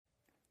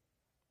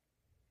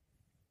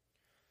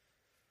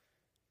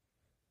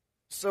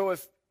So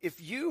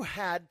if you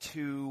had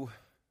to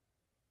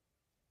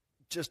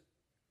just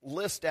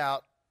list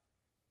out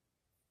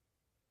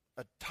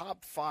a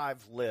top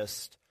 5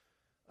 list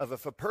of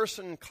if a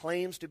person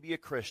claims to be a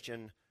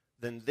Christian,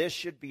 then this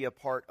should be a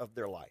part of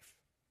their life.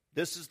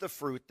 This is the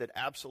fruit that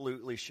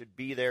absolutely should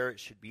be there. It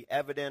should be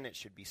evident. It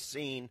should be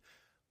seen.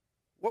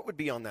 What would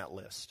be on that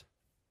list?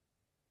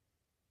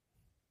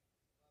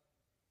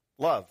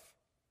 Love.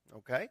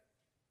 Okay.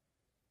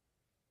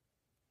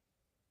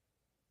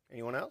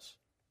 Anyone else?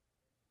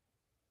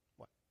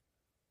 What?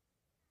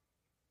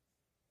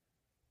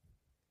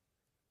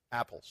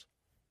 Apples.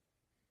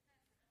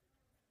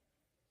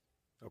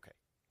 Okay.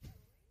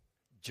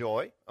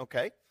 Joy.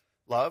 Okay.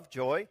 Love,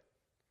 joy.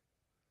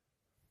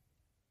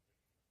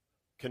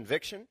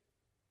 Conviction.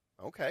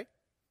 Okay.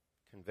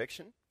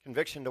 Conviction.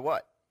 Conviction to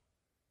what?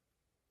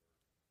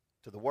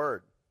 To the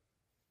Word.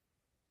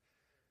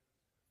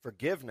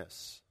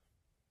 Forgiveness.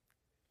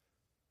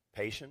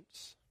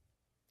 Patience.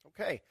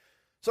 Okay.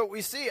 So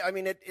we see, I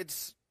mean,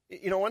 it's,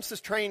 once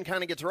this train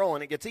kind of gets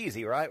rolling, it gets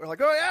easy, right? We're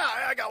like, oh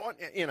yeah, I got one,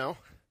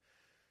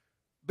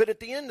 But at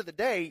the end of the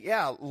day,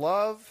 yeah,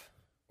 love,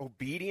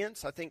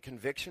 obedience, I think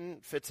conviction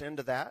fits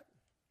into that.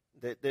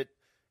 That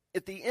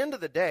at the end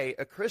of the day,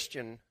 a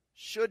Christian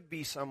should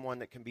be someone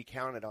that can be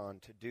counted on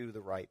to do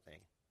the right thing.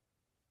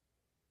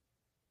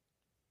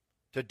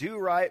 To do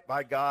right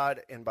by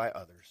God and by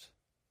others.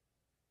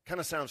 Kind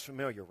of sounds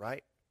familiar,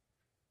 right?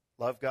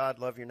 Love God,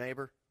 love your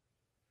neighbor.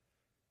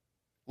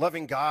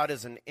 Loving God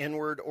is an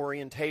inward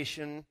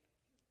orientation,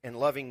 and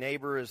loving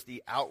neighbor is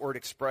the outward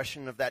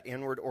expression of that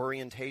inward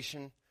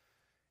orientation.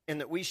 And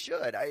that we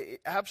should.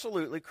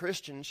 Absolutely,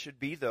 Christians should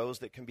be those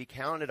that can be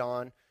counted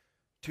on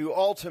to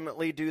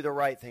ultimately do the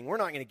right thing. We're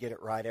not going to get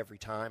it right every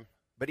time.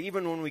 But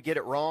even when we get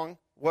it wrong,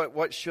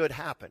 what should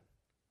happen?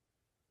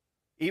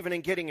 Even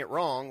in getting it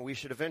wrong, we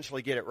should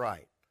eventually get it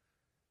right.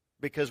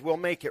 Because we'll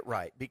make it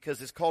right.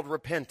 Because it's called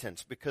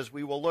repentance. Because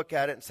we will look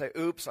at it and say,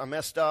 oops, I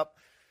messed up.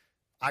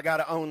 I got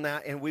to own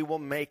that, and we will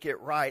make it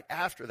right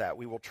after that.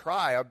 We will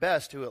try our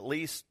best to at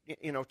least,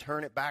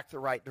 turn it back the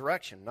right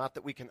direction. Not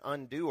that we can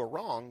undo a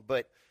wrong,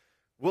 but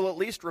we'll at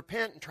least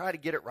repent and try to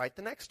get it right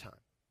the next time.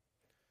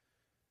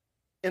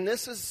 And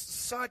this is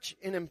such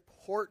an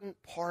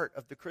important part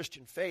of the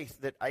Christian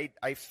faith that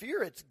I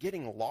fear it's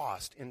getting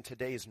lost in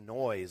today's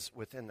noise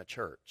within the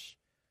church.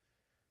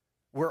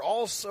 We're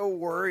all so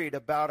worried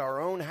about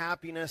our own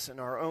happiness and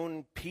our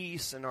own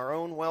peace and our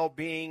own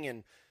well-being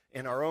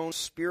and our own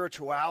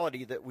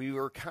spirituality that we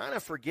were kind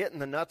of forgetting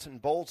the nuts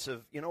and bolts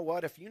of,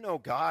 if you know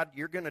God,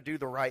 you're going to do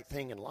the right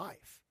thing in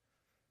life.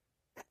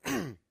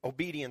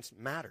 Obedience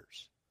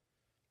matters.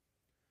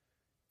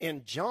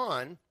 And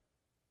John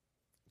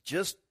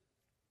just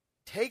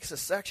takes a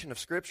section of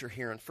Scripture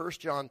here in 1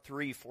 John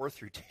 3, 4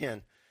 through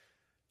 10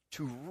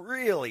 to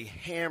really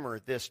hammer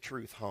this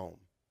truth home.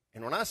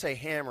 And when I say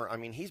hammer, I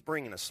mean he's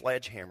bringing a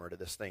sledgehammer to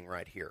this thing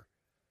right here.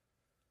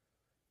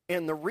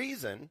 And the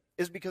reason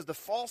is because the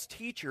false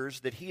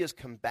teachers that he is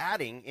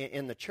combating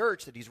in the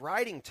church that he's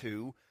writing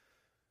to,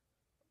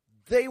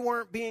 they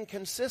weren't being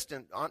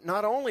consistent.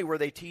 Not only were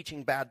they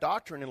teaching bad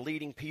doctrine and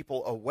leading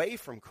people away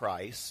from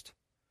Christ,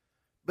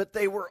 but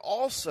they were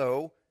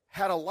also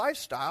had a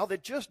lifestyle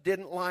that just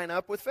didn't line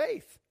up with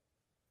faith.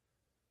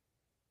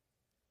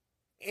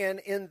 And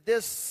in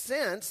this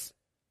sense,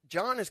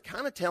 John is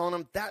kind of telling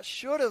them that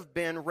should have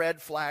been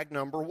red flag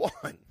number 1.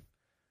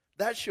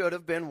 That should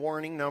have been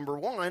warning number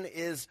 1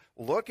 is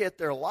look at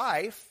their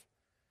life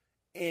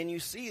and you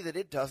see that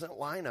it doesn't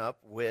line up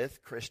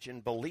with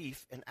Christian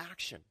belief and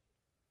action.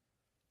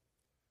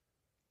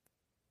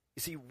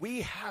 You see,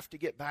 we have to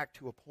get back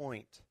to a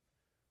point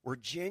where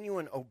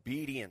genuine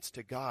obedience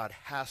to God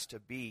has to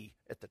be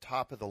at the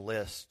top of the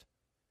list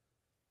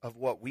of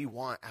what we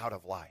want out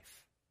of life.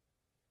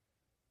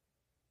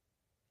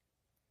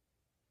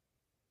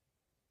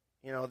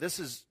 This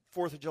is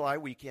 4th of July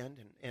weekend,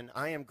 and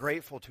I am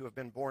grateful to have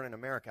been born in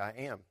America.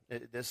 I am.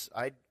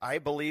 I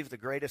believe the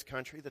greatest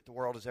country that the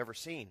world has ever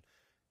seen.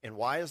 And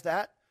why is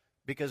that?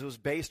 Because it was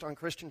based on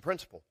Christian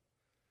principle.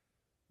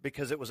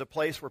 Because it was a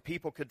place where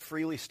people could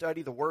freely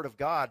study the Word of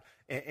God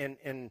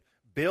and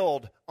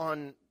build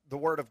on the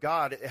Word of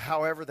God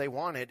however they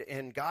wanted,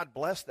 and God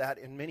blessed that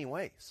in many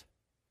ways.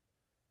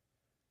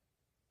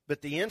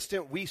 But the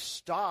instant we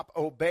stop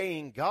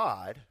obeying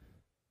God,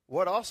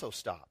 what also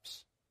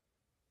stops?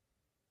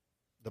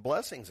 The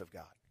blessings of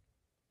God.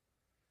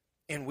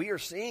 And we are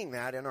seeing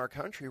that in our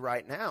country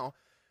right now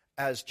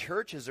as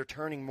churches are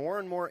turning more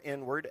and more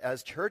inward,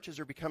 as churches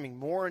are becoming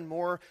more and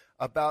more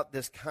about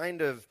this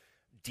kind of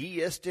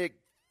deistic,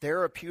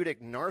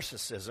 therapeutic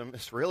narcissism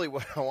is really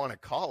what I want to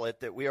call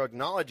it, that we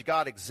acknowledge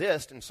God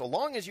exists, and so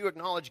long as you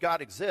acknowledge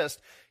God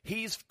exists,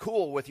 He's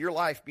cool with your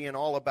life being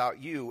all about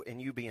you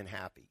and you being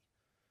happy.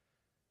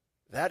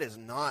 That is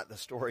not the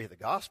story of the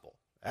gospel.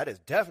 That is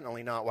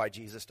definitely not why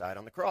Jesus died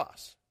on the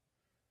cross.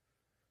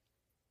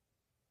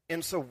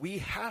 And so we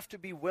have to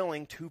be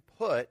willing to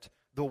put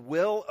the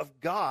will of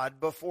God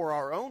before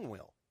our own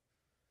will.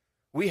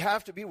 We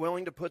have to be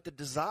willing to put the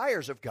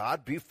desires of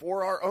God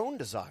before our own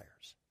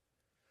desires.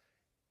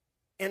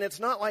 And it's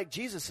not like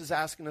Jesus is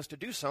asking us to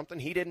do something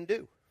he didn't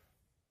do.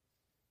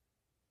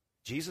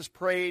 Jesus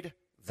prayed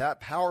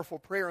that powerful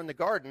prayer in the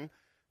garden,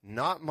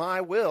 not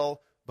my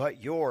will,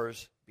 but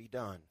yours be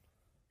done.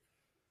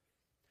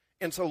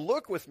 And so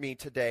look with me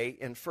today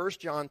in 1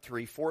 John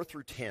 3, 4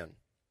 through 10.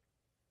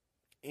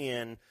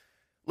 And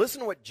listen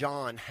to what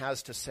John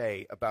has to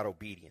say about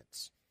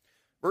obedience.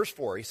 Verse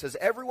 4, he says,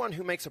 everyone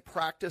who makes a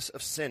practice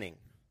of sinning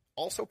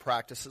also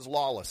practices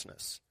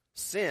lawlessness.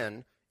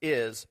 Sin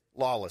is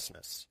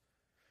lawlessness.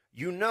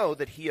 You know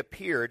that he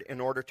appeared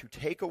in order to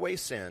take away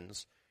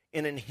sins,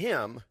 and in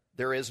him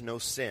there is no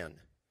sin.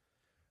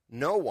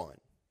 No one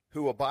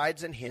who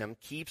abides in him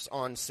keeps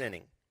on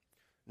sinning.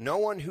 No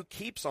one who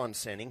keeps on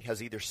sinning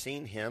has either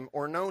seen him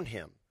or known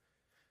him.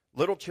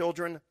 Little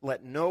children,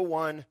 let no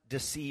one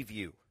deceive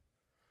you.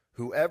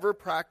 Whoever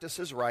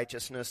practices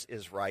righteousness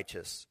is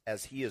righteous,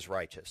 as he is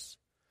righteous.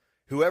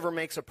 Whoever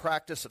makes a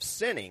practice of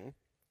sinning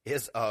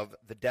is of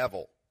the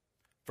devil,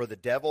 for the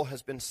devil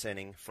has been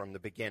sinning from the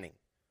beginning.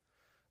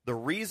 The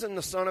reason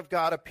the Son of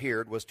God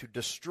appeared was to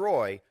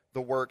destroy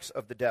the works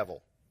of the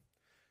devil.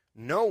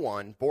 No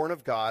one born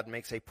of God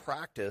makes a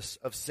practice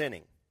of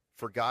sinning,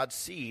 for God's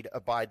seed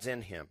abides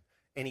in him,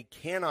 and he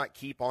cannot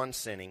keep on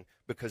sinning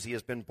because he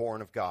has been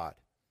born of God.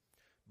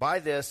 By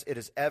this it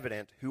is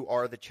evident who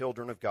are the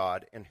children of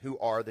God and who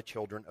are the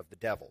children of the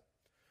devil.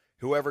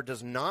 Whoever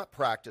does not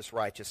practice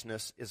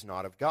righteousness is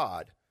not of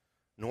God,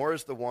 nor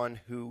is the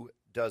one who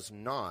does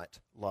not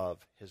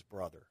love his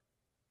brother.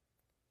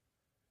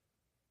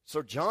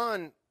 So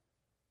John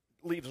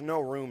leaves no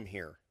room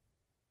here.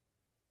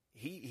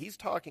 He's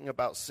talking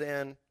about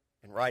sin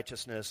and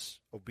righteousness,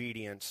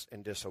 obedience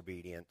and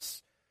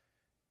disobedience,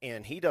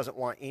 and he doesn't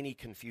want any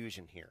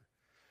confusion here.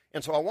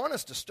 And so I want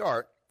us to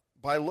start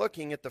by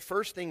looking at the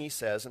first thing he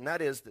says, and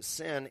that is that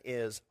sin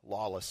is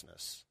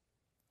lawlessness.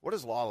 What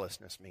does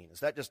lawlessness mean? Is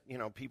that just,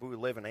 people who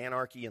live in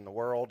anarchy in the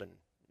world and,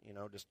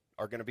 just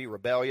are going to be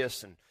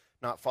rebellious and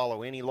not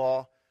follow any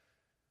law?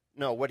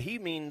 No, what he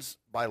means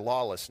by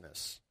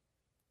lawlessness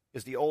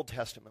is the Old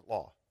Testament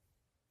law.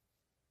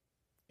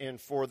 And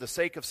for the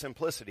sake of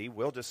simplicity,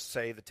 we'll just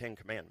say the Ten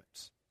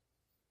Commandments.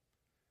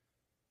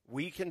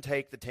 We can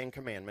take the Ten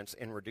Commandments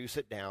and reduce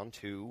it down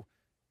to,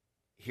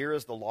 here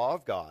is the law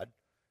of God,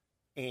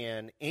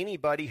 and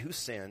anybody who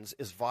sins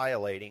is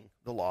violating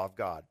the law of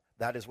God.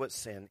 That is what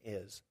sin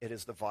is. It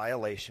is the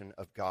violation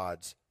of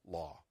God's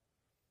law.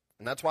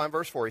 And that's why in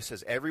verse 4 he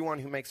says, everyone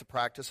who makes a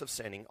practice of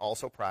sinning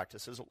also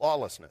practices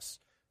lawlessness.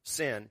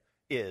 Sin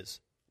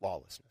is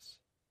lawlessness.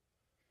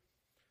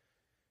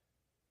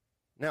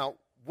 Now,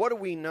 what do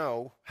we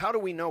know? How do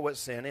we know what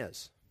sin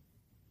is?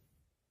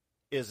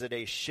 Is it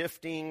a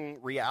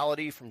shifting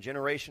reality from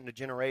generation to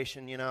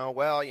generation?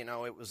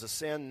 It was a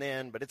sin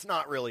then, but it's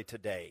not really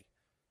today.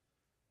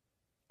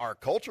 Our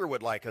culture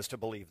would like us to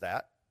believe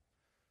that.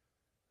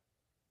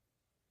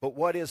 But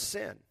what is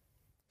sin?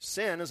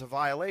 Sin is a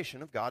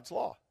violation of God's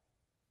law.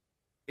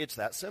 It's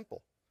that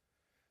simple.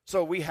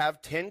 So we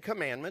have 10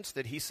 commandments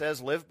that he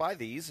says live by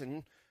these,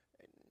 and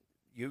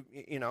you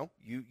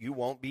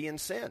won't be in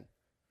sin.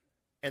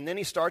 And then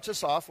he starts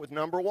us off with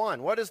number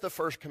 1. What is the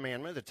first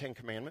commandment of the 10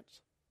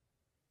 commandments?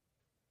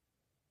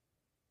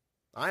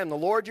 I am the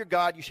Lord your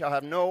God. You shall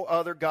have no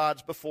other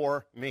gods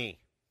before me.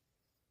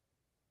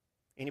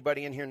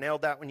 Anybody in here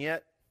nailed that one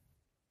yet?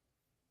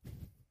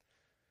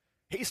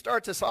 He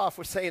starts us off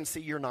with saying,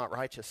 see, you're not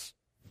righteous.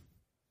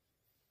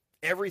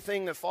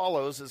 Everything that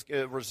follows is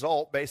a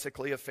result,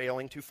 basically, of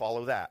failing to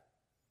follow that.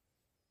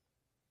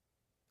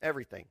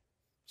 Everything.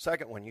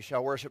 Second one, you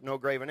shall worship no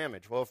graven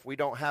image. Well, if we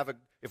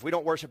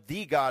don't worship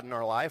the God in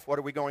our life, what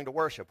are we going to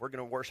worship? We're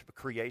going to worship a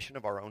creation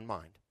of our own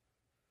mind.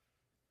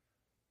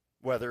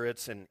 Whether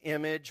it's an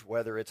image,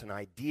 whether it's an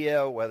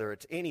idea, whether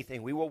it's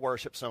anything, we will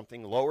worship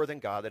something lower than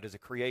God that is a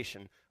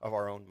creation of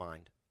our own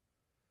mind.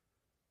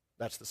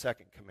 That's the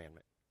second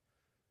commandment.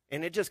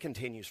 And it just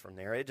continues from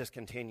there. It just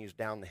continues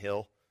down the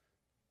hill.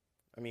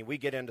 We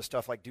get into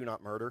stuff like do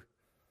not murder.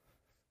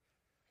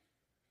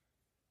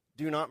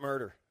 Do not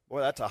murder.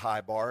 Boy, that's a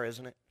high bar,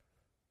 isn't it?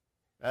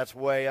 That's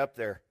way up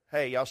there.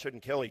 Hey, y'all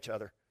shouldn't kill each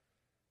other.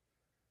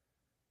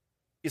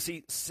 You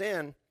see,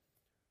 sin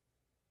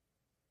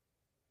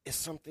is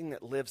something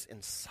that lives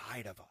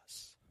inside of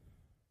us.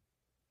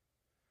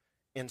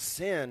 And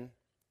sin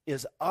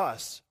is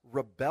us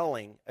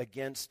rebelling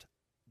against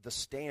the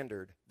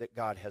standard that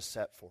God has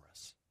set for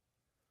us.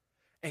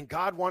 And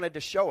God wanted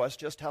to show us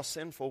just how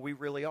sinful we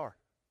really are.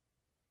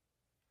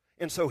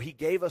 And so he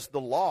gave us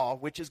the law,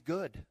 which is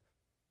good,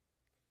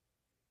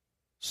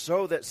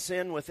 so that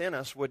sin within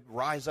us would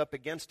rise up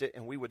against it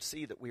and we would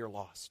see that we are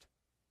lost.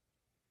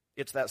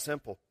 It's that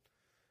simple.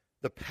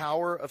 The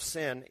power of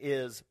sin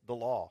is the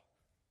law.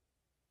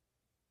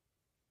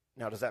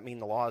 Now, does that mean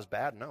the law is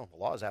bad? No, the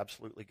law is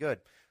absolutely good.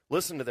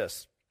 Listen to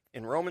this.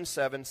 In Romans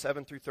 7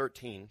 through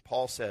 13,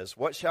 Paul says,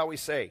 what shall we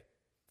say?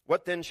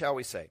 What then shall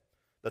we say?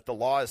 That the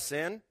law is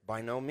sin?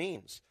 By no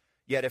means.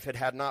 Yet if it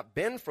had not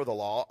been for the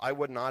law, I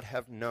would not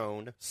have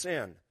known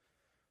sin.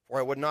 For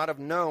I would not have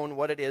known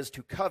what it is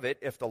to covet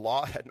if the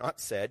law had not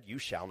said, you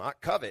shall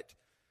not covet.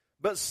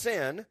 But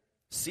sin,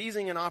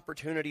 seizing an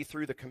opportunity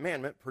through the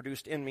commandment,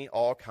 produced in me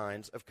all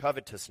kinds of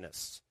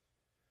covetousness.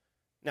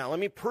 Now, let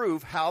me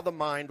prove how the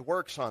mind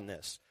works on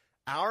this.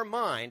 Our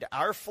mind,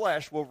 our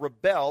flesh, will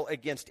rebel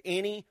against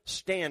any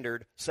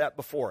standard set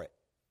before it.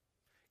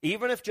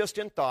 Even if just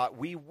in thought,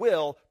 we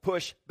will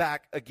push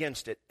back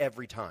against it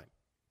every time.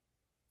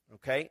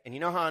 Okay? And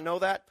you know how I know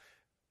that?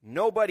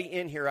 Nobody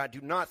in here, I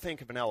do not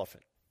think of an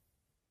elephant.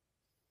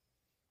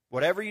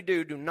 Whatever you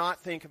do, do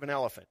not think of an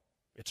elephant.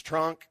 Its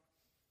trunk,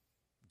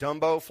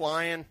 Dumbo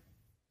flying.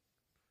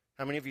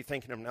 How many of you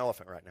thinking of an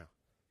elephant right now?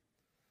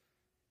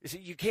 You see,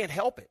 you can't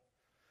help it.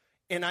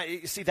 And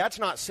that's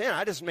not sin.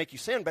 I just make you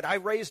sin, but I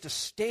raised a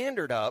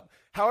standard up,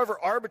 however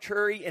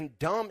arbitrary and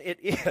dumb it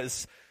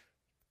is.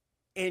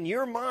 In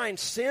your mind,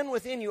 sin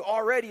within you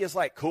already is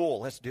like, cool,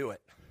 let's do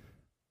it.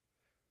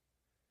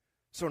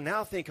 So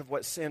now think of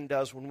what sin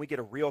does when we get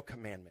a real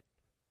commandment,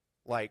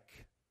 like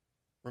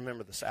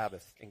remember the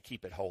Sabbath and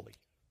keep it holy.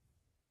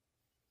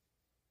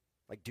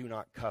 Like do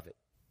not covet.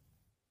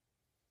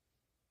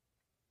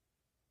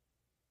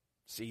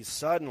 See,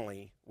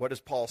 suddenly, what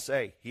does Paul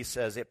say? He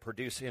says, it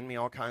produced in me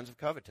all kinds of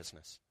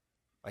covetousness.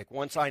 Like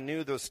once I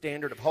knew the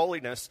standard of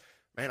holiness,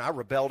 man, I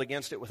rebelled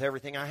against it with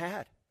everything I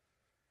had.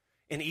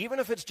 And even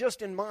if it's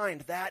just in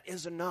mind, that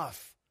is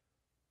enough.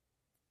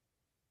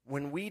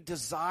 When we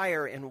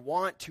desire and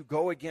want to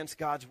go against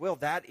God's will,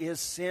 that is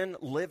sin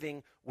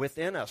living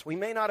within us. We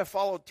may not have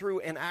followed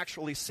through and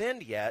actually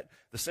sinned yet.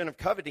 The sin of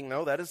coveting,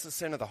 though, that is the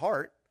sin of the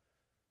heart.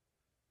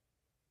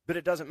 But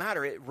it doesn't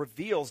matter. It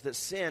reveals that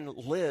sin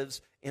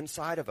lives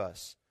inside of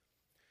us.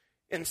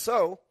 And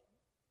so,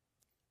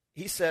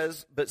 he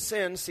says, but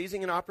sin,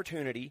 seizing an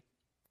opportunity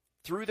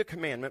through the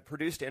commandment,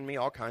 produced in me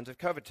all kinds of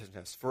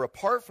covetousness. For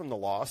apart from the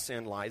law,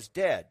 sin lies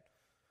dead.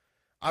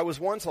 I was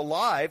once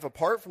alive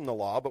apart from the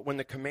law, but when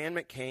the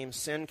commandment came,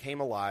 sin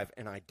came alive,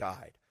 and I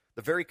died.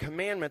 The very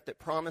commandment that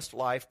promised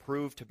life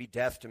proved to be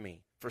death to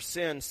me. For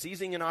sin,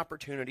 seizing an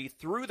opportunity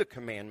through the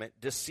commandment,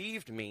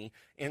 deceived me,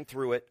 and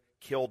through it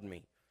killed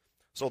me.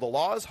 So the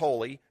law is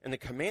holy, and the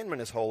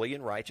commandment is holy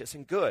and righteous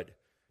and good.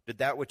 Did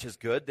that which is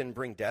good then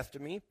bring death to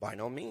me? By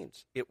no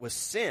means. It was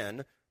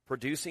sin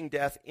producing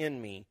death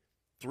in me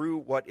through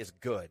what is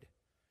good,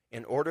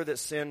 in order that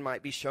sin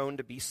might be shown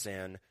to be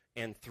sin,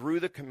 and through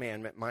the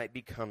commandment might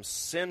become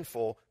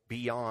sinful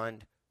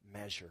beyond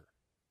measure.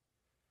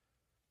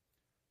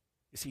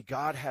 You see,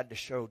 God had to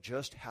show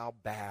just how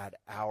bad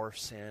our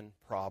sin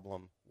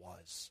problem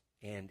was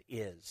and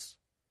is.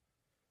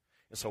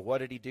 And so what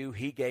did he do?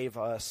 He gave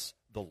us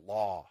the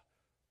law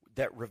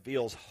that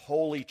reveals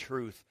holy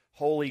truth,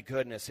 holy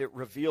goodness. It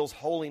reveals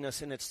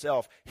holiness in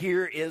itself.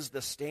 Here is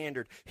the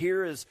standard.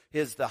 Here is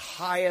the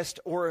highest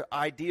or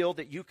ideal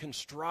that you can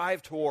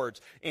strive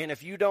towards. And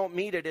if you don't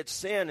meet it, it's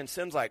sin. And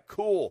sin's like,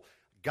 cool,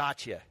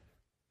 gotcha.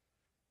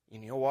 You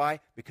know why?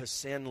 Because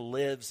sin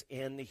lives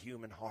in the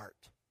human heart.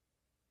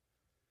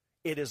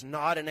 It is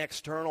not an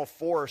external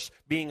force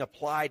being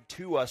applied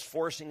to us,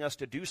 forcing us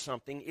to do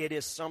something. It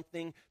is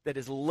something that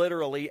is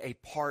literally a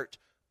part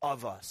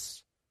of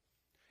us.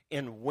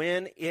 And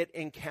when it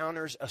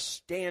encounters a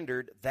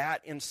standard,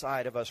 that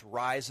inside of us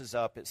rises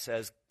up, it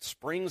says,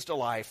 springs to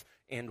life,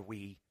 and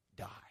we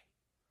die.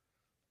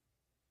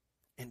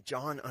 And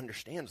John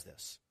understands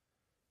this.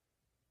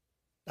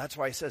 That's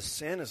why he says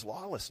sin is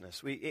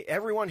lawlessness.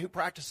 Everyone who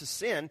practices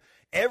sin,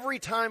 every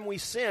time we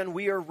sin,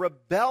 we are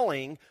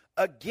rebelling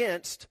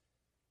against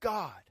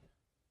God.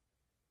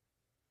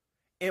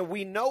 And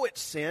we know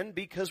it's sin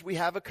because we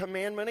have a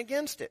commandment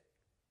against it.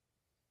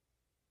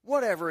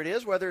 Whatever it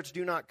is, whether it's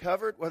do not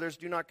covet, whether it's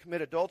do not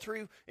commit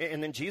adultery.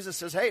 And then Jesus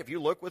says, hey, if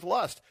you look with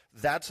lust,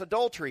 that's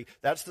adultery.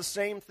 That's the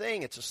same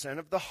thing. It's a sin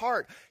of the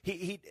heart.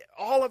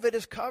 All of it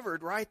is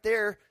covered right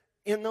there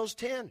in those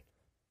 10.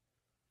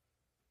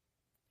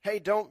 Hey,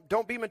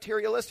 don't be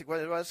materialistic.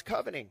 Well, that's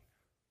coveting.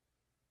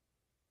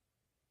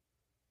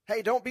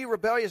 Hey, don't be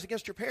rebellious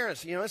against your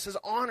parents. It says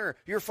honor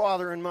your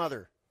father and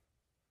mother.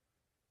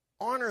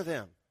 Honor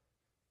them.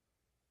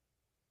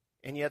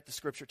 And yet the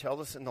scripture tells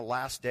us in the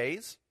last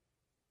days,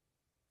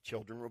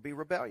 children will be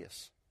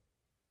rebellious.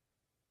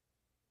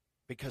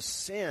 Because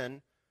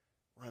sin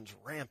runs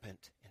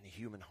rampant in the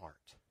human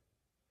heart.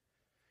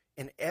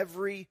 And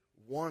every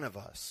one of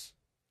us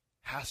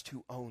has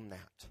to own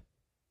that.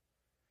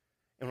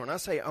 And when I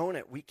say own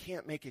it, we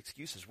can't make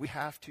excuses. We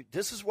have to.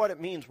 This is what it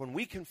means when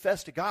we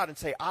confess to God and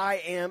say, I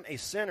am a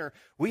sinner.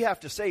 We have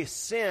to say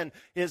sin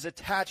is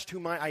attached to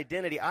my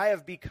identity. I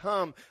have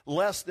become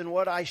less than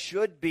what I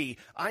should be.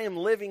 I am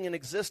living in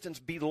existence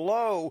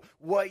below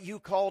what you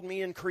called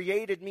me and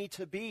created me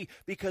to be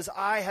because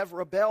I have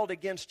rebelled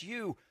against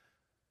you.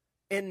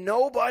 And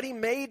nobody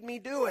made me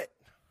do it.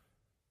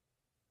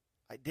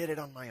 I did it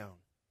on my own.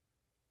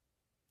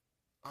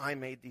 I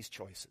made these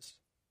choices.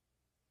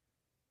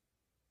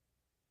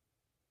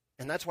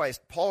 And that's why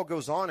Paul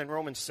goes on in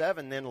Romans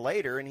 7 then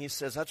later, and he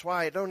says, that's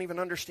why I don't even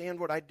understand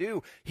what I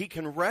do. He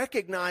can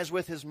recognize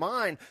with his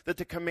mind that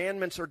the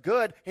commandments are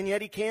good, and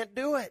yet he can't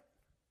do it.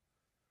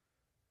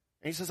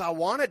 And he says, I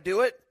want to do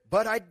it,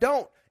 but I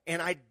don't.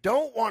 And I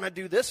don't want to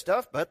do this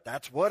stuff, but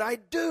that's what I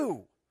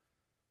do.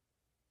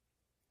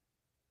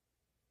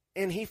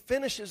 And he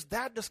finishes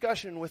that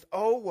discussion with,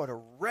 oh, what a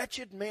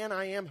wretched man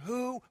I am.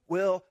 Who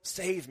will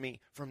save me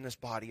from this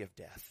body of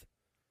death?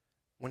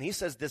 When he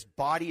says this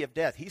body of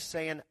death, he's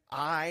saying,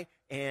 I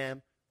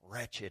am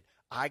wretched.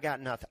 I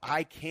got nothing.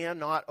 I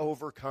cannot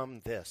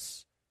overcome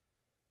this.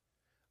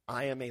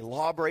 I am a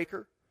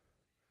lawbreaker,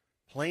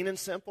 plain and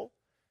simple,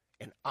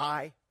 and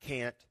I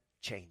can't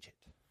change it.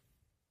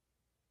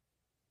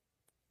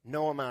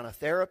 No amount of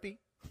therapy,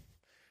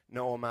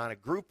 no amount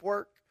of group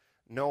work,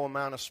 no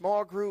amount of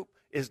small group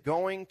is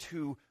going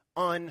to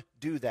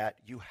undo that.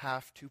 You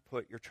have to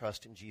put your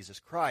trust in Jesus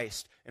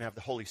Christ and have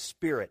the Holy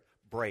Spirit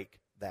break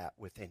that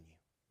within you.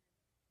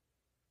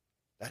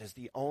 That is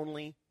the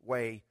only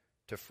way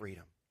to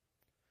freedom.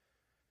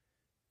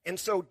 And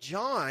so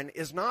John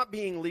is not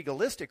being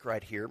legalistic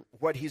right here.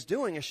 What he's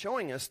doing is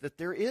showing us that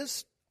there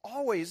is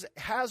always,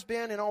 has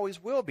been and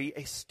always will be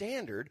a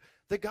standard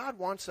that God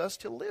wants us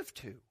to live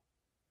to.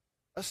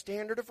 A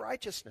standard of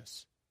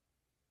righteousness.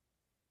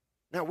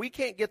 Now, we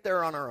can't get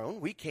there on our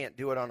own. We can't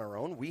do it on our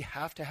own. We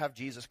have to have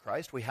Jesus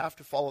Christ. We have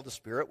to follow the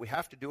Spirit. We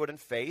have to do it in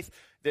faith.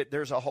 That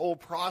there's a whole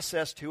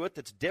process to it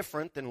that's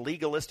different than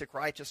legalistic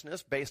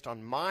righteousness based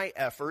on my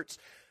efforts.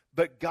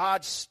 But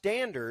God's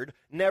standard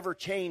never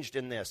changed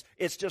in this.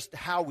 It's just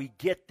how we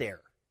get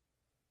there.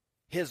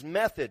 His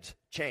methods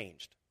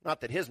changed.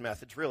 Not that his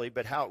methods really,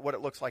 but what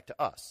it looks like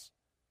to us.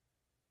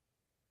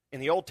 In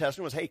the Old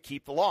Testament was, hey,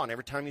 keep the law, and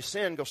every time you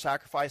sin, go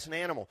sacrifice an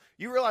animal.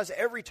 You realize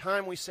every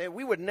time we say,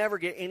 we would never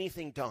get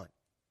anything done.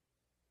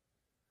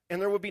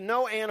 And there would be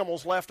no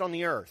animals left on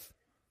the earth.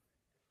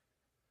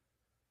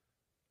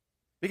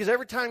 Because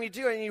every time you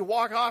do it, and you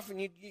walk off, and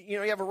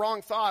you have a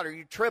wrong thought, or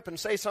you trip and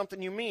say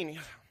something you mean, you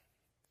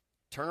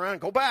turn around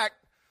and go back.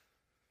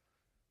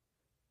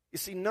 You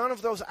see, none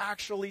of those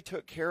actually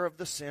took care of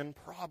the sin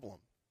problem.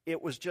 It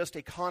was just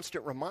a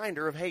constant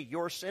reminder of, hey,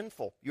 you're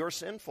sinful. You're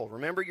sinful.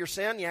 Remember your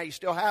sin? Yeah, you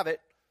still have it.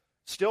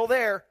 Still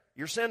there.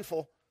 You're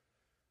sinful.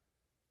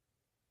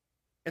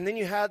 And then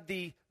you had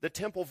the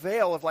temple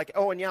veil of like,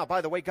 oh, and yeah,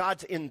 by the way,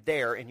 God's in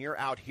there, and you're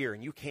out here,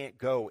 and you can't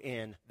go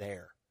in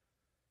there.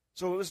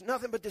 So it was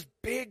nothing but this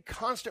big,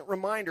 constant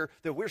reminder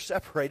that we're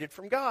separated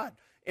from God.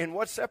 And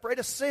what separates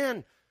us?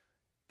 Sin.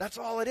 That's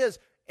all it is.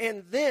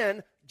 And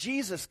then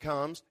Jesus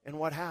comes, and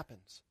what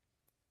happens?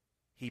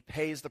 He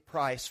pays the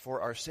price for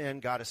our sin.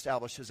 God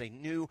establishes a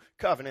new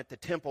covenant. The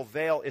temple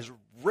veil is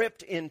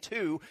ripped in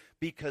two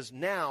because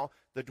now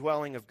the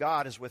dwelling of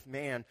God is with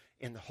man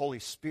in the Holy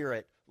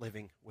Spirit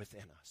living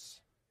within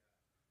us.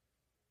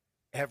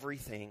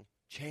 Everything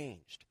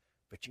changed.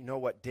 But you know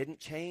what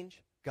didn't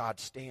change?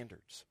 God's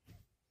standards.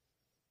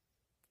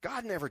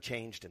 God never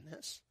changed in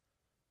this.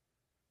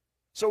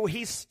 So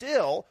he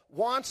still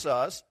wants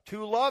us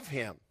to love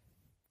him.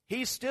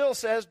 He still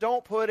says,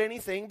 don't put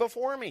anything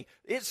before me.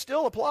 It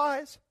still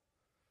applies.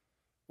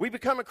 We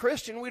become a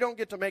Christian, we don't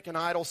get to make an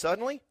idol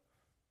suddenly.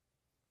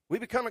 We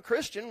become a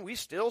Christian, we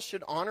still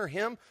should honor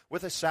him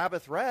with a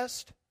Sabbath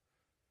rest.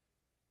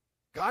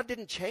 God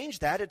didn't change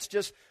that. It's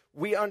just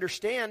we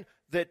understand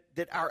that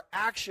our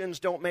actions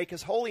don't make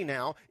us holy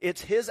now.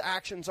 It's his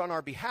actions on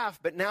our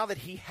behalf. But now that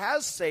he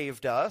has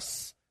saved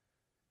us,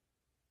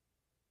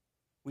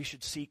 we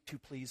should seek to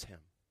please him.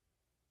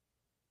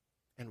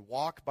 And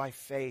walk by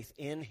faith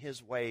in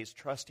his ways,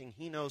 trusting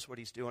he knows what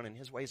he's doing, and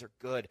his ways are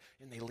good,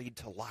 and they lead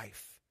to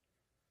life.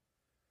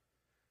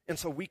 And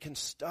so we can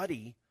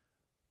study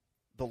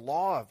the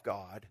law of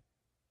God.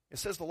 It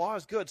says the law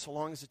is good so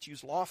long as it's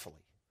used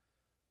lawfully.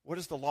 What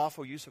is the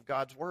lawful use of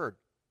God's word?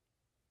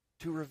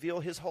 To reveal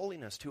his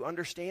holiness, to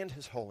understand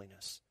his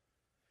holiness.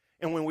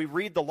 And when we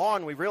read the law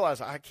and we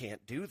realize, I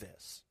can't do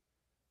this,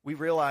 we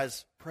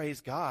realize, praise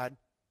God,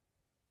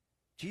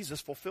 Jesus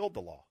fulfilled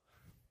the law.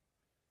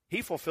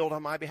 He fulfilled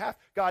on my behalf.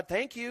 God,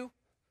 thank you.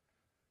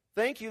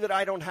 Thank you that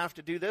I don't have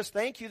to do this.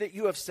 Thank you that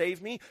you have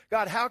saved me.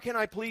 God, how can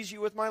I please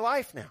you with my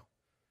life now?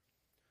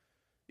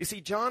 You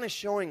see, John is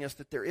showing us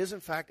that there is,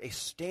 in fact, a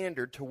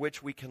standard to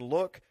which we can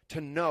look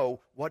to know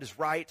what is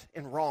right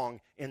and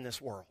wrong in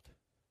this world.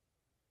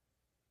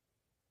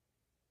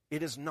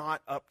 It is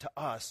not up to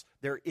us.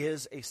 There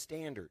is a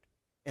standard.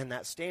 And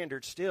that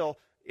standard still,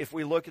 if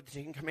we look at the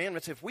Ten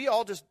Commandments, if we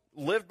all just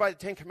lived by the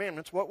Ten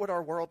Commandments, what would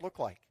our world look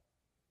like?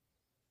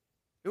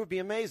 It would be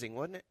amazing,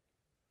 wouldn't it?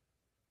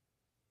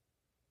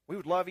 We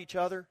would love each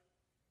other.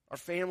 Our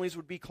families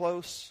would be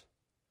close.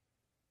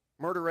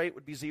 Murder rate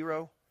would be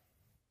 0.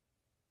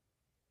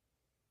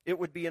 It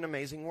would be an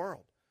amazing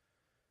world.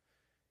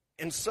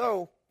 And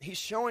so, he's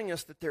showing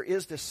us that there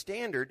is this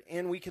standard,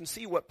 and we can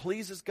see what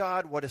pleases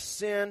God, what is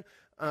sin,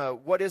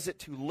 what is it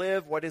to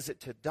live, what is it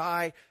to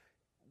die.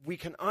 We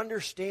can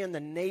understand the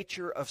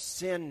nature of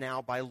sin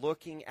now by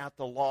looking at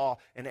the law.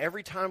 And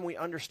every time we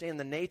understand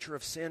the nature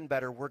of sin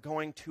better, we're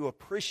going to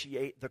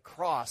appreciate the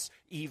cross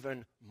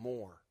even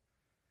more.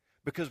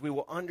 Because we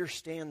will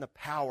understand the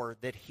power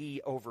that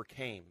he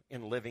overcame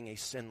in living a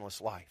sinless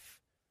life.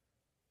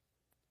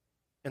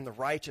 And the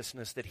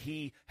righteousness that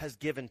he has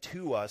given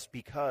to us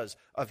because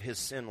of his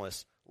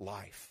sinless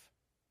life.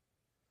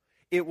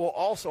 it will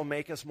also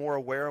make us more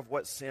aware of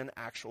what sin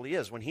actually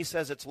is. When he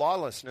says it's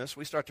lawlessness,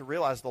 we start to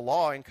realize the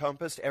law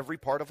encompassed every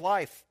part of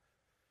life.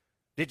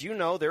 Did you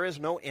know there is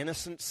no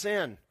innocent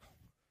sin?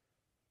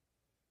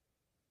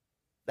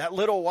 That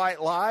little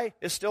white lie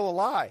is still a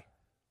lie.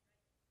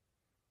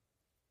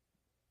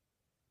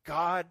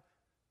 God,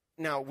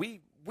 now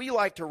we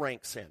like to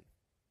rank sin.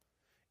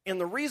 And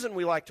the reason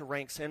we like to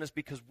rank sin is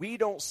because we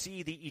don't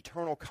see the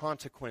eternal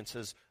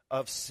consequences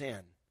of sin.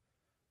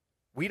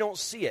 We don't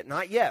see it,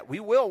 not yet. We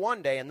will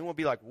one day, and then we'll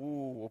be like,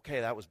 ooh,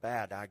 okay, that was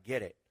bad, I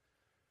get it.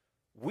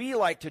 We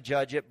like to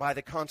judge it by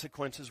the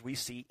consequences we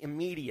see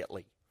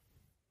immediately.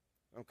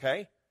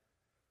 Okay?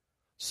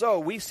 So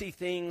we see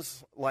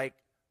things like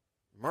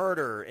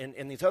murder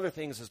and these other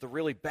things as the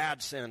really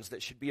bad sins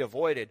that should be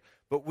avoided,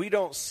 but we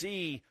don't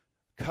see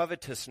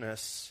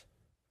covetousness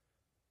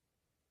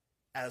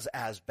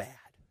as bad.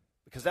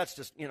 Because that's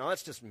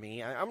just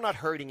me. I'm not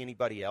hurting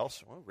anybody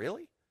else. Well,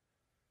 really?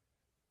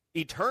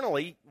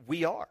 Eternally,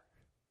 we are.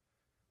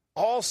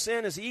 All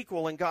sin is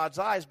equal in God's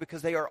eyes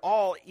because they are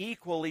all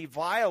equally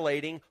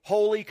violating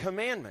holy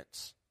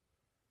commandments.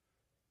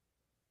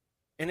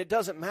 And it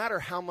doesn't matter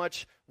how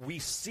much we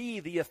see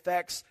the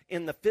effects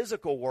in the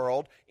physical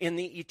world, in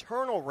the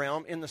eternal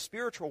realm, in the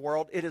spiritual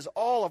world, it is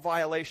all a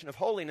violation of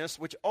holiness,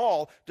 which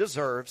all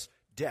deserves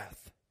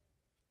death.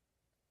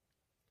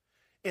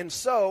 And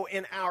so,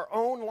 in our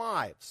own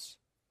lives,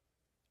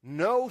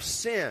 no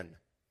sin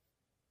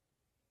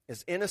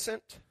is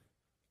innocent.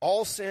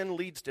 All sin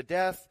leads to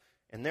death,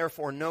 and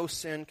therefore no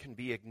sin can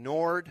be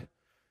ignored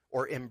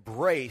or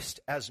embraced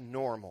as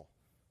normal.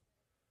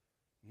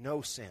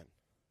 No sin.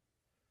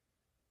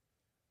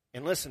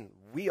 And listen,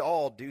 we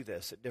all do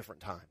this at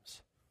different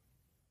times.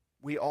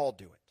 We all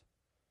do it.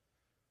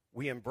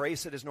 We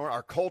embrace it as normal.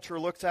 Our culture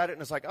looks at it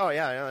and it's like, oh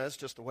yeah, that's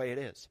just the way it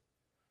is.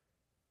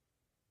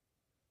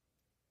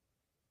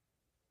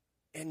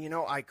 And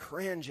I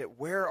cringe at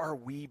where are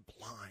we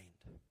blind?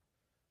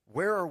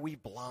 Where are we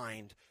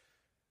blind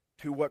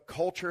to what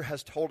culture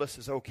has told us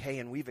is okay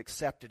and we've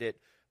accepted it,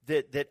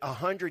 that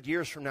 100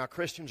 years from now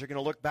Christians are going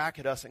to look back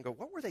at us and go,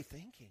 what were they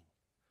thinking?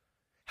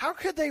 How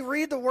could they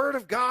read the Word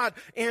of God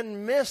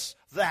and miss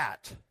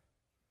that?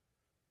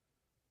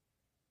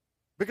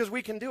 Because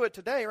we can do it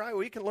today, right?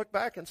 We can look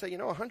back and say,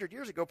 100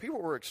 years ago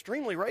people were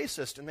extremely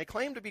racist and they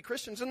claimed to be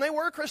Christians and they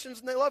were Christians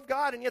and they loved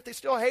God and yet they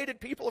still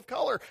hated people of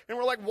color. And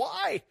we're like,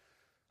 why?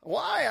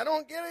 Why? I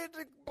don't get it.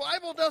 The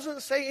Bible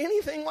doesn't say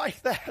anything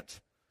like that.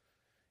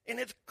 And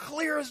it's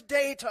clear as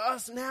day to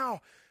us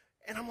now.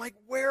 And I'm like,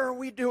 where are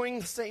we doing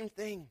the same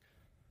thing?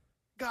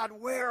 God,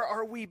 where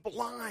are we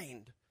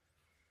blind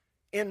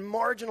and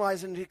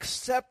marginalizing and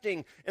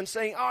accepting and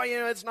saying, oh,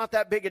 it's not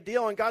that big a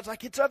deal. And God's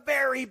like, it's a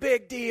very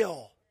big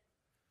deal.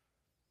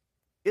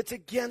 It's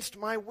against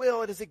my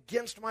will. It is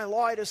against my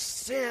law. It is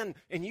sin.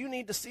 And you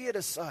need to see it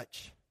as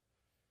such.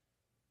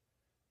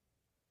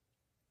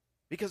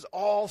 Because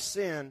all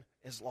sin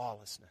is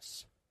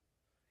lawlessness.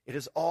 It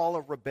is all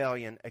a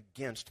rebellion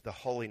against the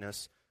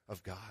holiness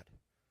of God.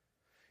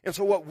 And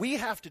so what we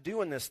have to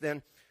do in this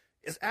then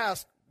is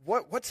ask,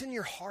 what's in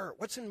your heart?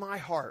 What's in my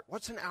heart?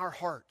 What's in our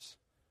hearts?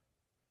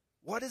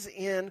 What is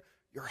in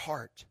your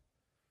heart?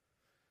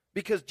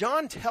 Because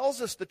John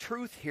tells us the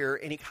truth here,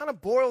 and he kind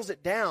of boils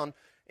it down,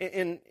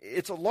 and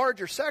it's a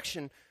larger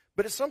section,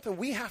 but it's something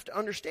we have to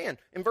understand.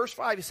 In verse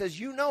 5, he says,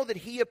 you know that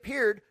he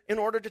appeared in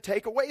order to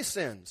take away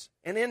sins,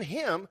 and in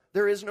him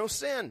there is no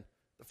sin.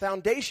 The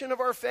foundation of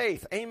our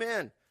faith.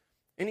 Amen.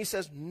 And he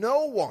says,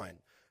 no one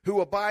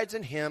who abides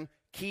in him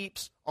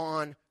keeps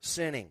on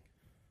sinning.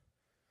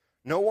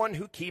 No one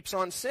who keeps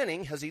on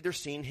sinning has either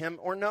seen him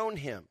or known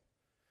him.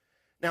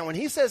 Now, when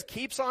he says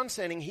keeps on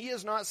sinning, he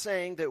is not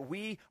saying that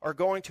we are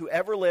going to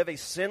ever live a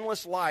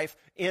sinless life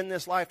in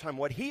this lifetime.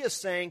 What he is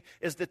saying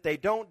is that they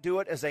don't do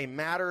it as a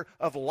matter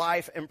of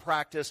life and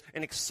practice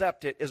and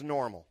accept it as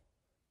normal.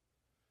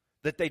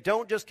 That they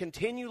don't just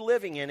continue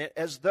living in it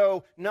as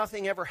though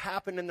nothing ever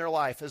happened in their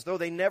life, as though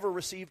they never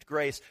received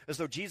grace, as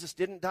though Jesus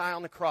didn't die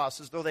on the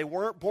cross, as though they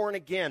weren't born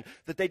again,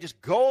 that they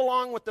just go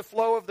along with the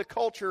flow of the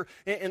culture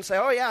and say,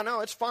 oh yeah, no,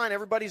 it's fine,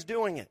 everybody's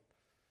doing it.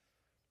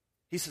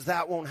 He says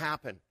that won't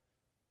happen.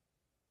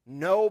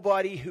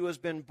 Nobody who has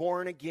been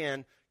born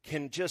again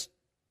can just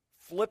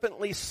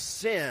flippantly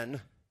sin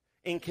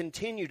and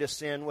continue to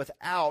sin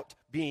without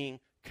being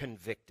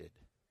convicted.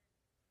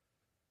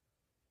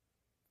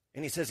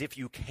 And he says, if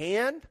you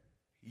can,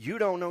 you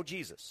don't know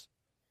Jesus.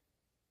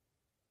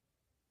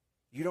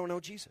 You don't know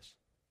Jesus.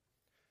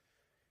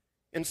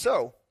 And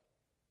so,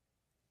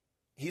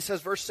 he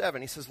says, verse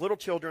 7, he says, little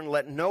children,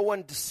 let no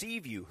one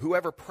deceive you.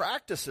 Whoever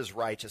practices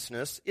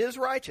righteousness is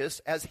righteous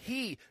as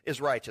he is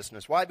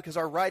righteousness. Why? Because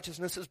our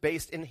righteousness is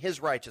based in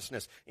his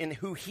righteousness, in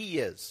who he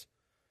is.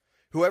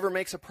 Whoever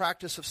makes a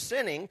practice of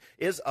sinning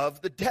is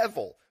of the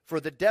devil, for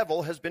the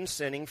devil has been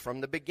sinning from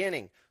the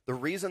beginning. The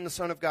reason the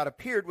Son of God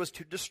appeared was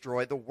to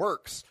destroy the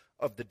works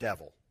of the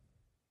devil.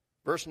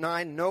 Verse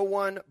 9, no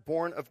one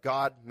born of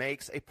God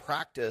makes a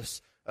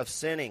practice of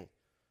sinning,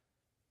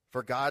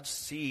 for God's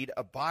seed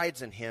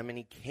abides in him, and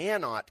he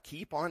cannot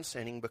keep on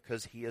sinning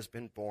because he has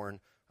been born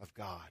of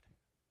God.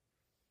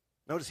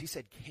 Notice he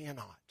said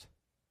cannot.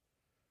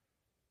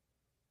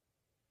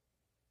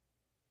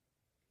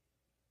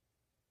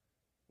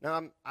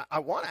 Now, I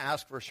want to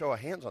ask for a show of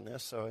hands on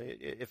this, so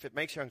if it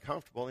makes you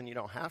uncomfortable, then you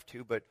don't have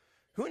to, but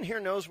who in here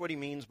knows what he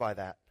means by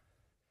that?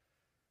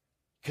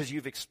 Because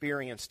you've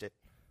experienced it.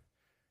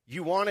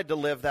 You wanted to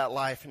live that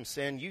life in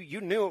sin. You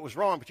knew it was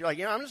wrong, but you're like,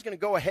 I'm just going to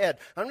go ahead.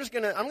 I'm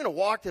going to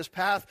walk this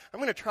path. I'm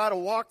going to try to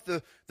walk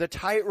the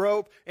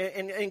tightrope.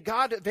 And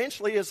God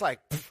eventually is like,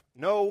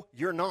 no,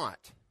 you're not.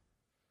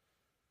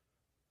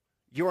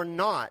 You're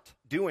not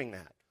doing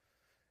that.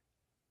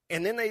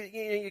 And then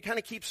you kind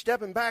of keep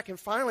stepping back, and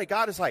finally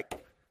God is like,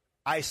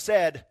 I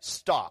said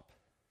stop.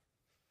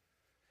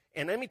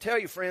 And let me tell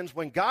you, friends,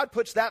 when God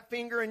puts that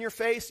finger in your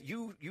face,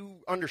 you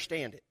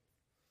understand it.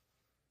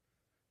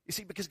 You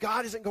see, because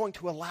God isn't going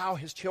to allow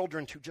his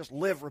children to just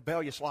live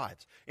rebellious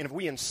lives. And if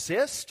we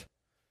insist,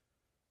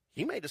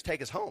 he may just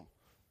take us home.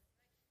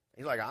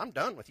 He's like, I'm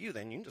done with you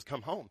then. You can just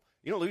come home.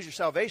 You don't lose your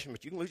salvation,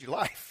 but you can lose your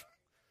life.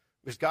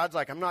 Because God's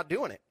like, I'm not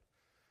doing it.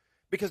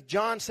 Because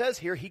John says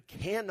here, he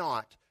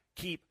cannot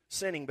keep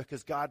sinning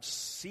because God's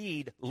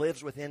seed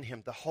lives within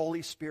him. The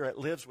Holy Spirit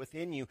lives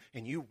within you,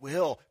 and you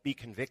will be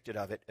convicted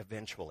of it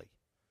eventually.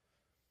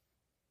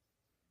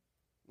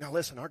 Now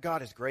listen, our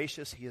God is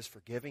gracious, he is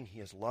forgiving, he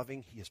is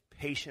loving, he is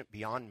patient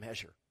beyond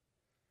measure.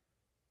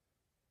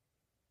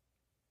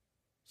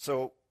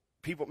 So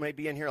people may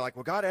be in here like,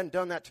 well, God hadn't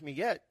done that to me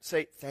yet.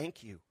 Say,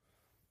 thank you.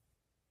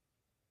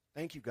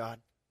 Thank you,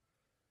 God.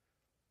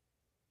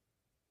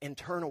 And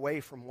turn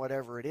away from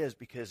whatever it is,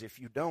 because if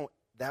you don't,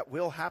 that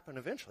will happen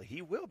eventually.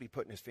 He will be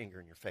putting his finger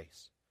in your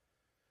face.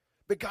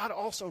 But God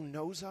also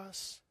knows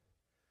us.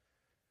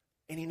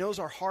 And he knows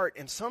our heart.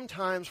 And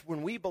sometimes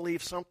when we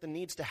believe something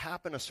needs to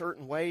happen a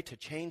certain way to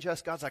change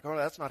us, God's like, oh,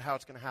 that's not how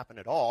it's going to happen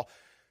at all.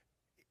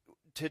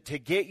 To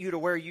get you to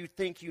where you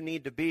think you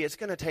need to be, it's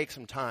going to take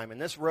some time.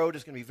 And this road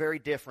is going to be very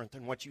different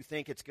than what you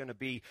think it's going to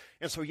be.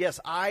 And so,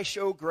 yes, I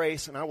show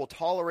grace and I will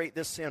tolerate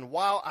this sin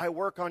while I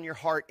work on your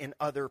heart in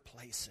other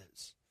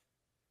places.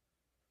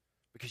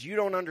 Because you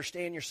don't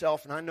understand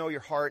yourself, and I know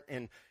your heart,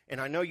 and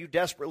I know you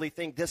desperately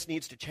think this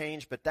needs to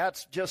change, but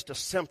that's just a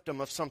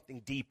symptom of something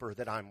deeper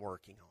that I'm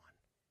working on.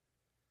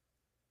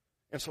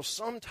 And so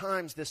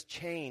sometimes this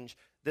change,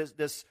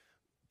 this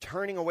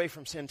turning away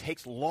from sin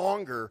takes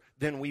longer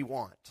than we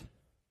want.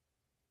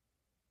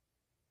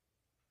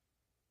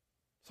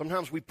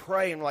 Sometimes we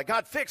pray and we're like,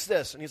 God, fix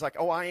this. And he's like,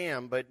 oh, I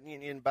am, but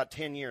in about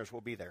 10 years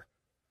we'll be there.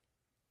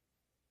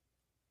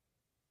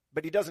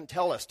 But he doesn't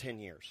tell us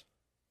 10 years.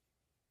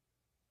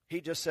 He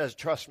just says,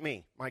 trust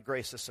me, my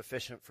grace is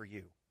sufficient for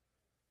you.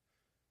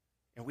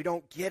 And we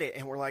don't get it,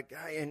 and we're like,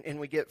 and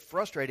we get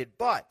frustrated.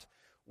 But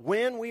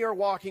when we are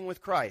walking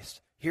with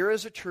Christ, here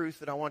is a truth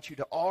that I want you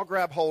to all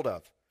grab hold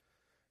of.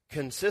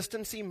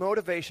 Consistency,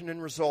 motivation, and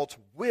results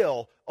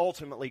will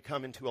ultimately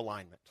come into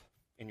alignment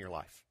in your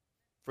life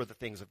for the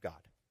things of God.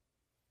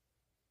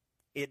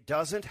 It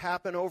doesn't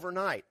happen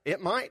overnight.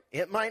 It might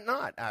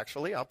not,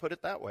 actually. I'll put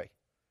it that way.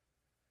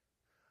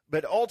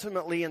 But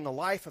ultimately, in the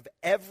life of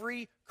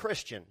every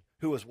Christian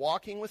who is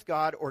walking with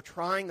God or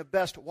trying the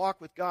best to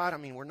walk with God, I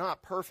mean, we're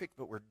not perfect,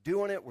 but we're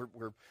doing it.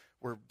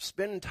 We're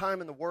spending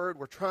time in the Word.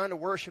 We're trying to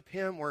worship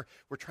Him. We're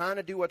trying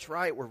to do what's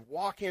right. We're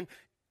walking.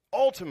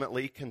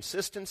 Ultimately,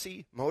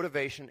 consistency,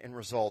 motivation, and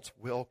results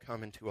will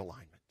come into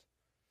alignment.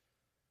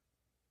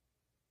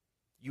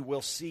 You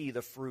will see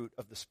the fruit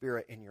of the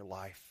Spirit in your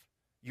life.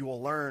 You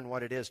will learn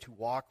what it is to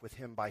walk with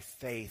Him by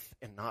faith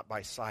and not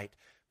by sight.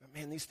 But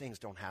man, these things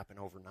don't happen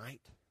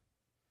overnight.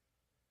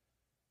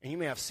 And you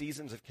may have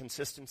seasons of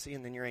consistency,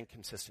 and then you're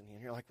inconsistent,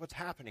 and you're like, what's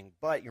happening?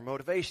 But your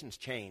motivation's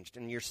changed,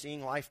 and you're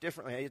seeing life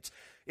differently.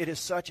 It is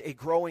such a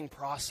growing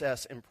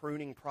process and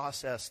pruning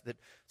process that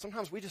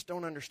sometimes we just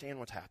don't understand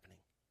what's happening.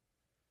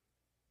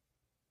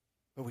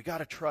 But we got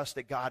to trust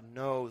that God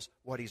knows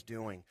what He's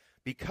doing.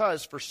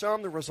 Because for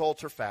some, the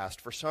results are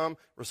fast. For some,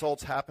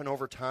 results happen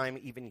over time,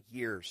 even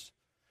years.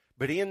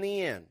 But in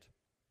the end,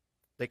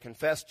 they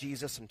confess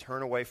Jesus and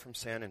turn away from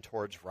sin and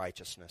towards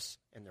righteousness,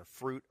 and their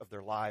fruit of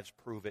their lives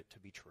prove it to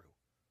be true.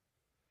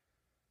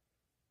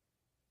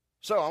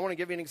 So I want to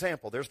give you an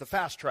example. There's the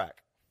fast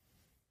track.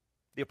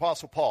 The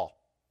Apostle Paul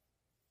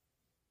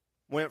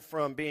went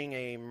from being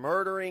a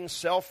murdering,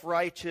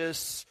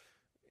 self-righteous,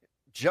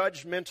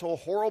 judgmental,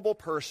 horrible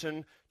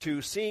person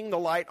to seeing the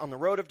light on the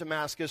road of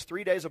Damascus,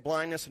 3 days of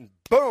blindness, and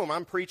boom,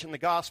 I'm preaching the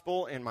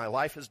gospel, and my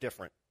life is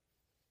different.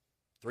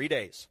 3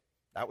 days.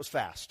 That was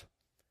fast.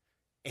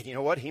 And you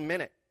know what? He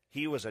meant it.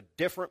 He was a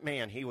different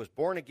man. He was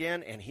born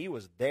again, and he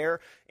was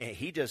there, and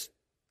he just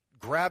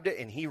grabbed it,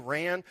 and he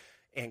ran,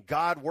 and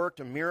God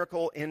worked a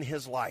miracle in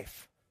his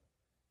life.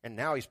 And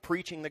now he's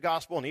preaching the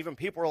gospel, and even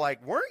people are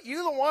like, weren't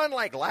you the one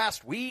like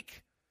last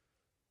week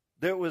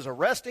that was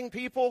arresting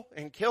people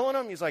and killing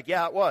them? He's like,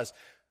 yeah, it was.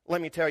 Let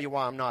me tell you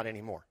why I'm not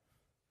anymore.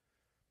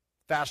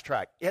 Fast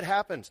track. It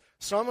happens.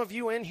 Some of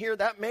you in here,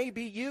 that may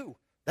be you.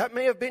 That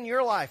may have been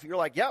your life. You're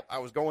like, yep, I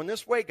was going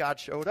this way. God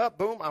showed up.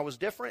 Boom, I was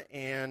different.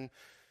 And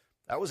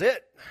that was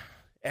it.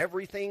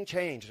 Everything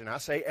changed, and I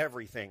say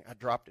everything. I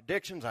dropped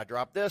addictions, I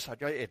dropped this,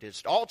 it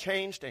just all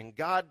changed, and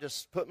God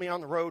just put me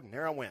on the road, and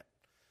there I went.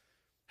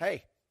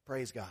 Hey,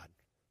 praise God.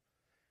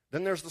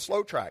 Then there's the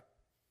slow track.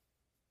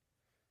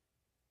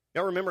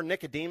 Y'all remember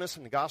Nicodemus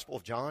in the Gospel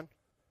of John?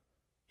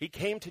 He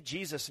came to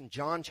Jesus in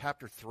John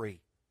chapter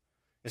 3.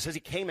 It says he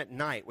came at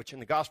night, which in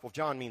the Gospel of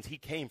John means he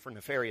came for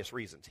nefarious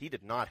reasons. He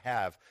did not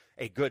have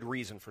a good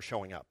reason for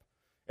showing up.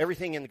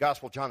 Everything in the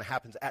Gospel of John that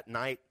happens at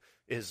night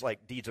is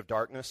like deeds of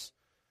darkness.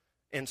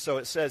 And so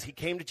it says he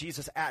came to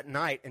Jesus at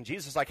night, and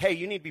Jesus is like, hey,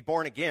 you need to be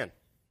born again.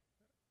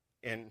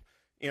 And,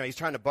 he's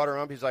trying to butter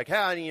him up. He's like,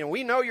 hey,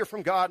 we know you're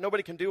from God.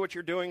 Nobody can do what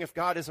you're doing if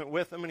God isn't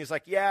with them. And he's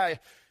like, yeah,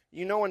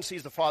 no one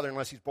sees the Father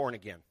unless he's born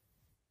again.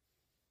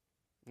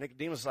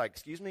 Nicodemus is like,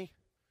 excuse me?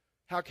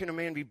 How can a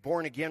man be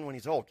born again when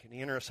he's old? Can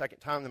he enter a second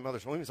time in the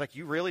mother's womb? He's like,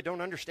 you really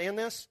don't understand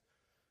this?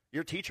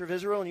 You're a teacher of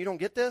Israel and you don't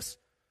get this?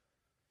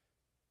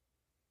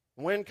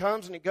 The wind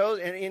comes and it goes,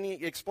 and he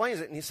explains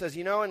it, and he says,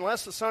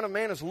 unless the Son of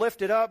Man is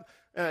lifted up,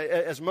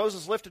 as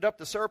Moses lifted up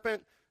the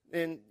serpent,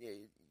 and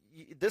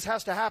this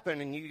has to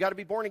happen, and you got to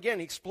be born again.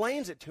 He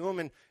explains it to him,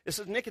 and it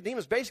says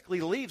Nicodemus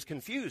basically leaves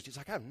confused. He's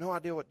like, I have no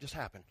idea what just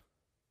happened.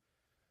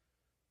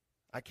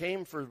 I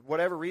came for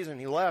whatever reason.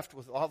 He left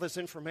with all this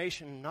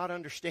information, not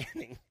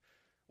understanding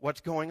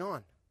what's going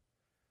on.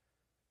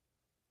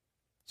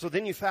 So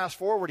then you fast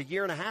forward a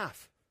year and a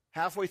half,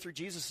 halfway through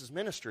Jesus'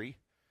 ministry.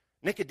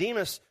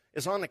 Nicodemus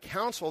is on the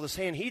council of the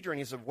Sanhedrin.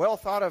 He's a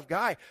well-thought-of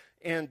guy,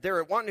 and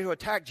they're wanting to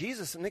attack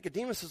Jesus, and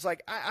Nicodemus is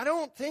like, I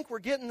don't think we're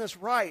getting this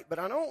right, but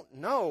I don't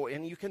know.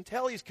 And you can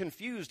tell he's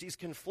confused. He's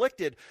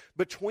conflicted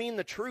between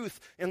the truth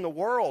and the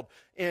world.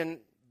 And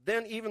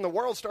then even the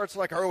world starts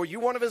like, oh, are you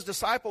one of his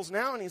disciples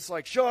now? And he's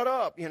like, shut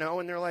up,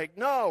 and they're like,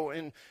 no.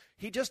 And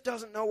he just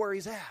doesn't know where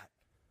he's at.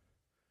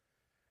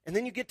 And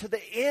then you get to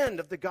the end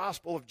of the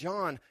Gospel of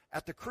John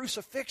at the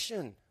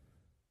crucifixion.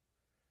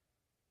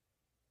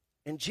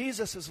 And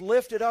Jesus is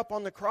lifted up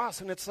on the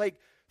cross, and it's like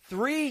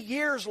 3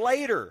 years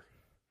later,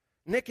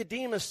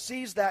 Nicodemus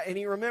sees that, and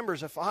he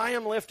remembers, if I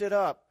am lifted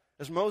up,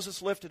 as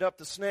Moses lifted up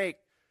the snake,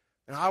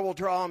 and I will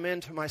draw him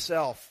into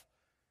myself.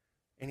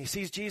 And he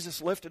sees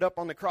Jesus lifted up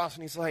on the cross,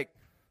 and he's like,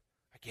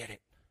 I get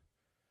it.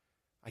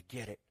 I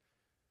get it.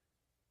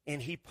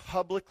 And he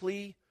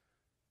publicly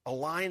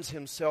aligns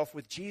himself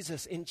with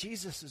Jesus in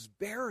Jesus'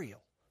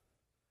 burial.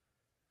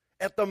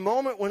 At the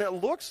moment when it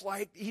looks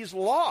like he's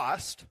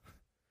lost,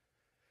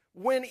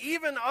 when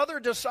even other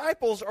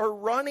disciples are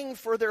running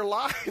for their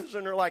lives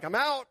and they're like, I'm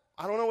out,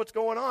 I don't know what's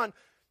going on,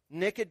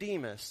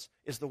 Nicodemus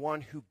is the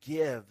one who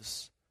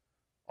gives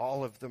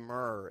all of the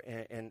myrrh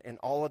and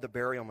all of the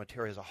burial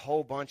materials, a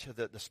whole bunch of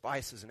the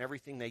spices and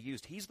everything they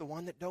used. He's the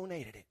one that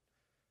donated it.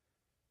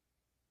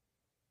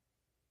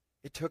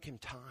 It took him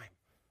time.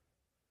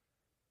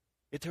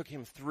 It took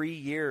him 3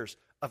 years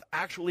of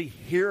actually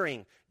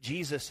hearing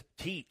Jesus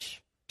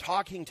teach,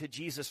 talking to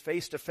Jesus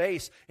face to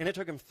face, and it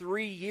took him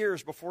 3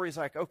 years before he's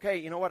like, okay,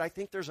 you know what, I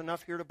think there's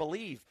enough here to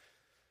believe.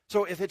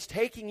 So if it's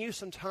taking you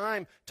some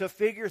time to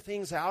figure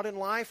things out in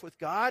life with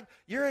God,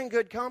 you're in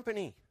good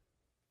company.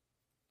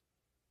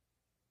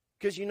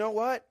 Because you know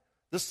what?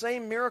 The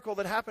same miracle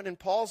that happened in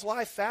Paul's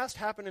life fast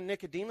happened in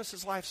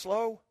Nicodemus' life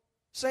slow.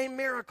 Same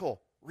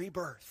miracle,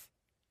 rebirth.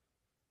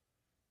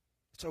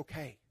 It's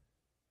okay.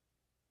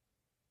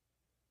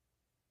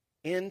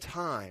 In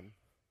time,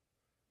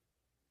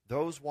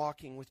 those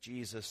walking with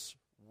Jesus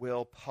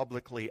will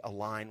publicly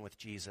align with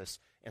Jesus,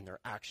 and their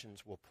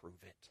actions will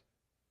prove it.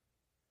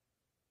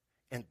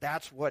 And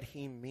that's what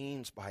he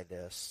means by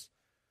this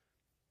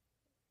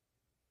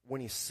when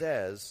he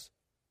says,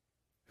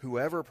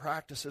 whoever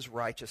practices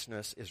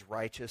righteousness is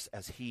righteous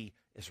as he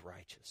is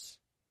righteous.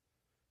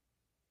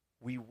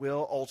 We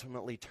will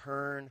ultimately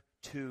turn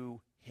to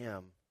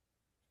him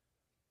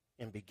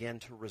and begin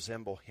to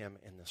resemble him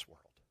in this world.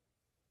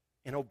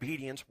 And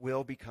obedience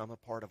will become a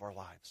part of our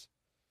lives.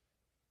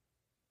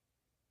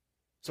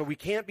 So we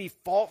can't be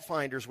fault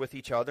finders with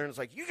each other, and it's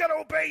like, you got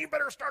to obey, you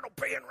better start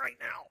obeying right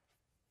now.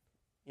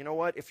 You know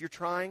what? If you're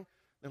trying,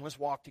 then let's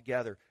walk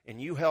together, and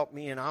you help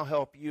me and I'll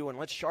help you, and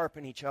let's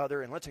sharpen each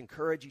other, and let's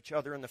encourage each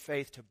other in the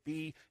faith to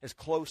be as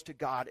close to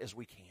God as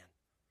we can.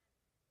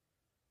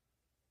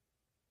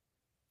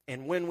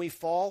 And when we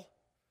fall,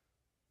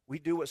 we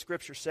do what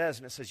Scripture says,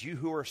 and it says, you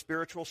who are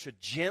spiritual should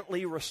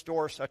gently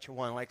restore such a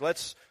one. Like,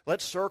 let's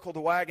circle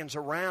the wagons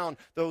around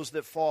those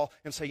that fall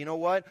and say, you know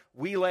what?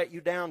 We let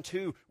you down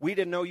too. We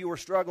didn't know you were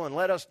struggling.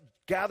 Let us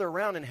gather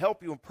around and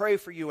help you and pray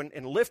for you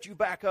and lift you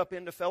back up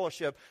into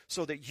fellowship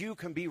so that you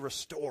can be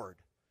restored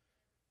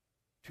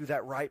to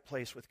that right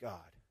place with God.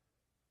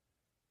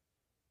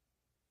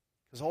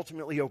 Because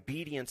ultimately,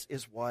 obedience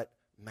is what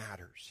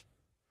matters.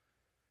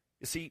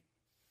 You see,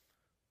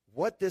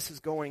 what this is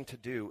going to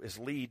do is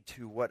lead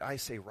to what I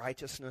say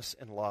righteousness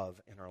and love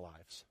in our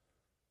lives.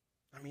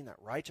 I mean that,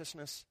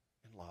 righteousness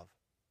and love.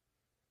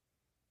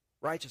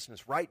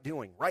 Righteousness, right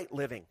doing, right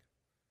living.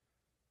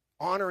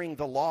 honoring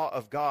the law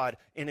of God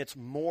in its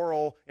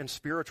moral and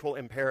spiritual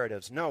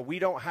imperatives. No, we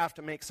don't have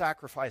to make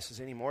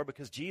sacrifices anymore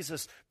because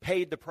Jesus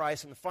paid the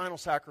price and the final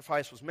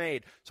sacrifice was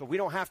made. So we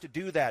don't have to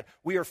do that.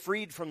 We are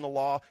freed from the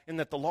law in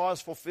that the law is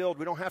fulfilled.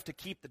 We don't have to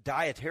keep the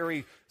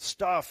dietary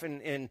stuff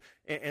and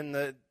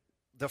the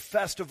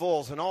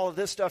festivals and all of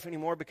this stuff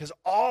anymore because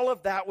all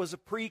of that was a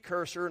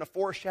precursor and a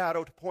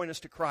foreshadow to point us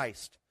to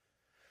Christ.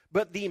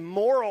 But the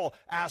moral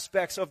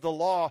aspects of the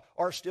law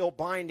are still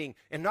binding.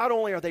 And not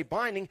only are they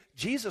binding,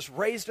 Jesus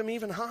raised them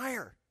even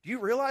higher. Do you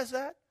realize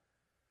that?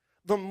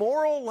 The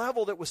moral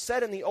level that was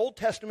set in the Old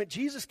Testament,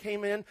 Jesus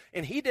came in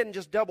and he didn't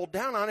just double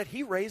down on it,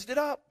 he raised it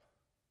up.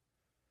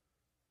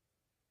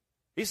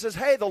 He says,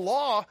 hey, the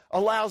law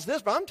allows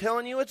this, but I'm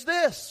telling you it's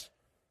this.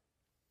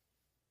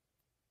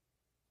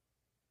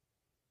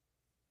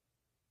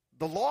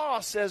 The law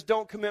says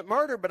don't commit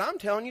murder, but I'm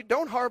telling you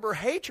don't harbor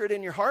hatred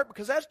in your heart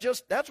because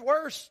that's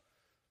worse.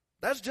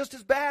 That's just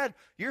as bad.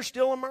 You're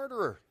still a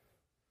murderer.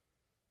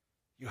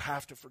 You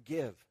have to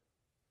forgive.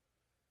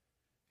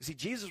 You see,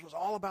 Jesus was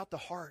all about the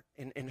heart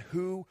and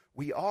who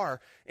we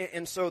are.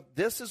 And so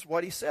this is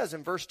what he says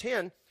in verse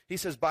 10. He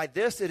says, by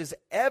this it is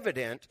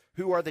evident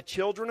who are the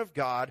children of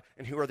God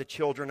and who are the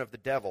children of the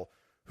devil.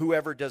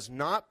 Whoever does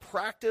not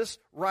practice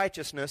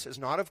righteousness is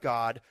not of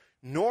God,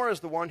 nor is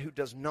the one who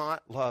does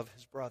not love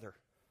his brother.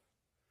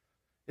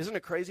 Isn't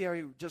it crazy how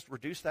he just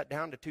reduced that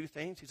down to two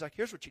things? He's like,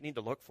 here's what you need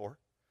to look for.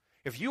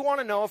 If you want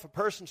to know if a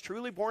person's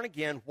truly born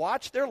again,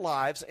 watch their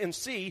lives and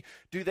see,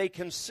 do they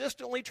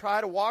consistently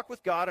try to walk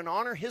with God and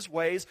honor his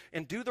ways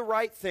and do the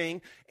right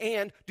thing,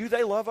 and do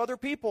they love other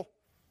people?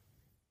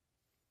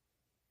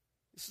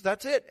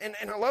 That's it. And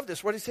I love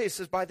this. What does he say? He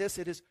says, by this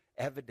it is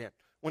evident.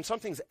 When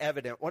something's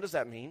evident, what does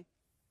that mean?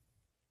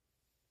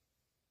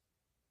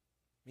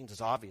 It means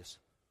it's obvious.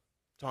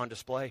 It's on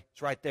display.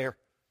 It's right there.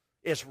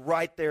 It's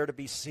right there to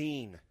be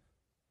seen.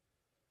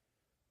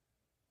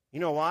 You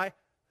know why?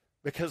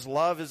 Because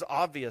love is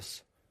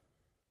obvious.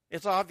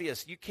 It's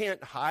obvious. You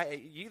can't hide.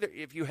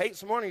 If you hate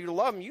someone or you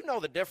love them, you know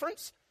the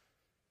difference.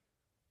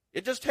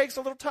 It just takes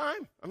a little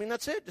time. I mean,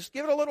 that's it. Just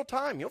give it a little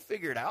time. You'll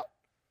figure it out.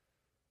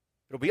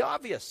 It'll be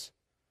obvious.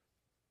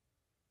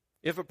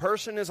 If a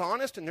person is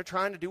honest and they're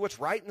trying to do what's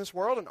right in this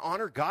world and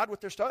honor God with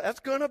their stuff, that's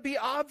going to be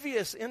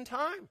obvious in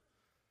time.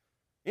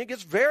 It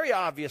gets very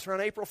obvious around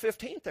April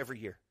 15th every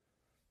year.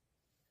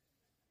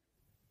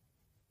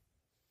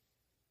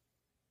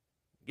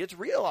 It gets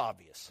real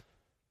obvious.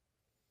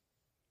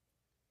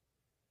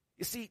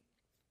 You see,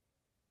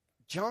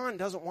 John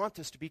doesn't want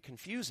this to be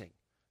confusing.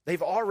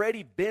 They've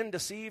already been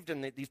deceived,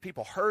 and these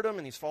people heard them,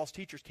 and these false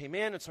teachers came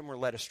in, and some were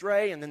led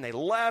astray, and then they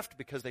left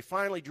because they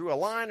finally drew a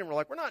line, and were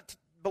like, we're not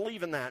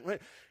believing that.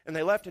 And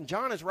they left, and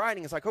John is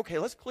writing. It's like, okay,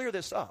 let's clear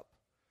this up.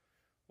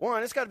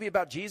 One, it's got to be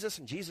about Jesus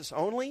and Jesus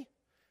only.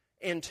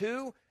 And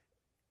two,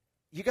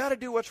 you got to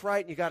do what's right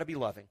and you got to be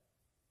loving.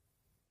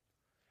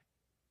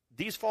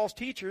 These false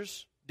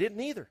teachers didn't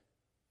either.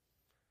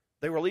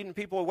 They were leading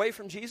people away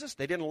from Jesus.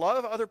 They didn't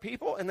love other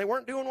people, and they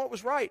weren't doing what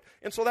was right.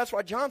 And so that's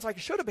why John's like,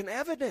 it should have been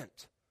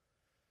evident.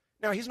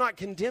 Now, he's not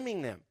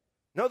condemning them.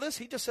 Notice,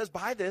 he just says,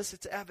 by this,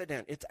 it's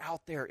evident. It's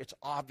out there. It's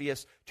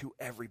obvious to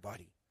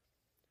everybody.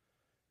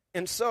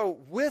 And so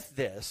with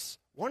this,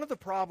 one of the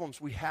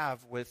problems we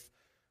have with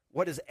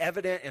what is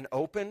evident and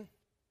open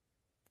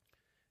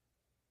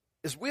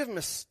is we have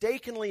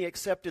mistakenly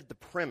accepted the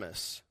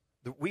premise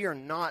that we are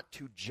not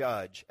to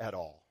judge at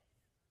all.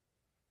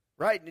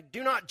 Right?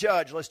 Do not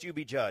judge lest you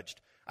be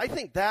judged. I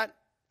think that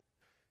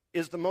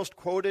is the most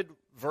quoted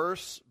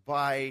verse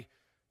by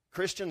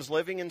Christians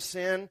living in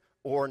sin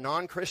or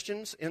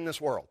non-Christians in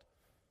this world.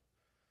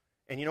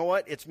 And you know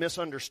what? It's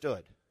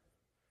misunderstood.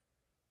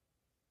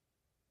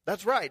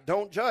 That's right.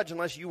 Don't judge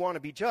unless you want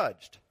to be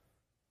judged.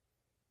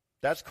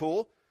 That's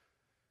cool.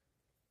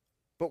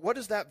 But what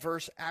does that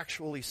verse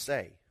actually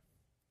say?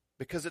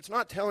 Because it's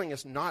not telling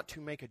us not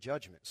to make a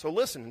judgment. So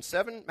listen,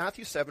 in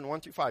Matthew 7,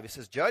 1-5, it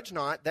says, judge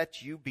not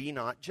that you be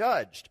not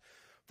judged.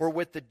 For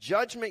with the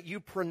judgment you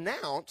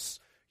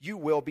pronounce, you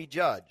will be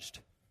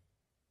judged.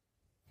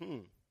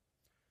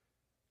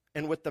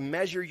 And with the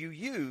measure you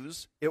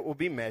use, it will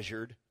be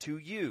measured to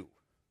you.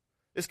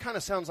 This kind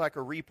of sounds like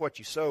a reap what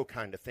you sow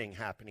kind of thing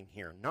happening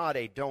here, not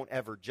a don't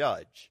ever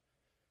judge.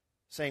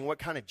 Saying, what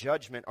kind of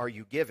judgment are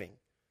you giving?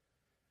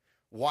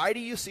 Why do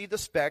you see the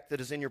speck that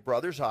is in your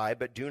brother's eye,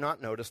 but do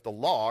not notice the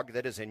log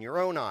that is in your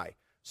own eye?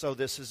 So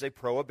this is a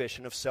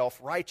prohibition of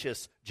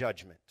self-righteous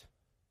judgment.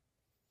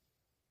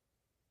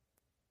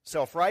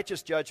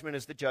 Self-righteous judgment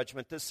is the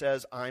judgment that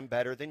says, I'm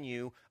better than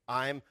you,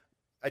 I'm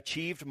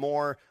achieved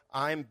more,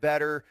 I'm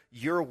better,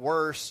 you're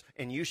worse,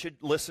 and you should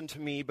listen to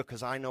me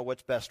because I know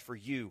what's best for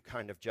you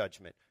kind of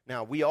judgment.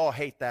 Now, we all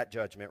hate that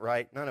judgment,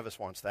 right? None of us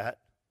wants that.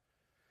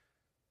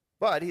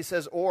 But he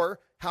says, or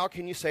how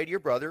can you say to your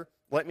brother,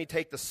 let me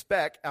take the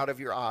speck out of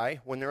your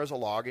eye when there is a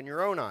log in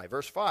your own eye?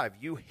 Verse 5,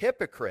 you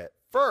hypocrite,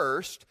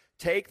 first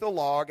take the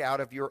log out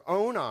of your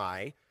own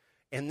eye,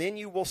 and then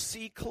you will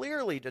see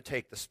clearly to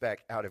take the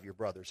speck out of your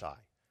brother's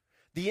eye.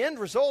 The end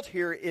result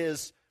here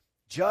is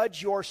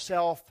judge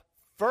yourself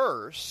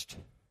first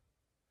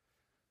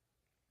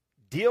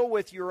Deal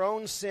with your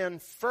own sin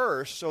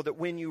first so that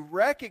when you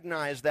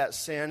recognize that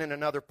sin in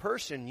another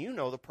person, you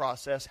know the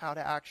process how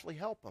to actually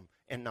help them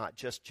and not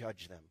just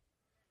judge them.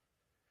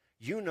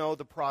 You know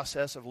the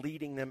process of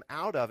leading them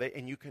out of it,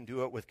 and you can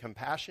do it with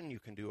compassion. You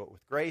can do it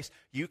with grace.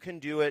 You can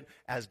do it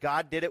as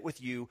God did it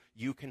with you.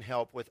 You can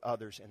help with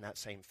others in that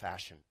same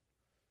fashion.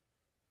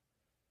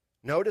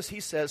 Notice he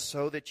says,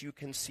 so that you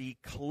can see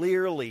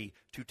clearly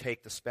to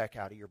take the speck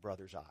out of your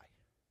brother's eye.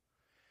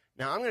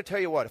 Now, I'm going to tell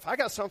you what. If I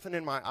got something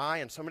in my eye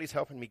and somebody's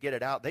helping me get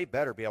it out, they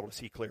better be able to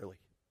see clearly.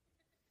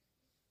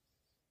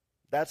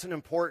 That's an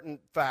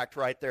important fact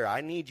right there.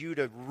 I need you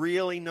to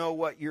really know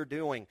what you're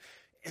doing.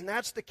 And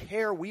that's the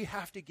care we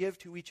have to give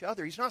to each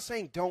other. He's not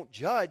saying don't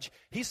judge.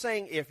 He's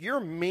saying if you're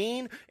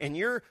mean and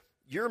you're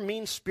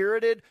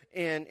mean-spirited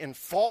and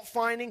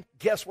fault-finding,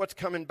 guess what's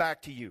coming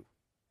back to you?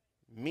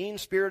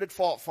 Mean-spirited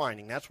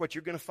fault-finding. That's what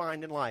you're going to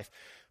find in life.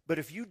 But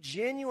if you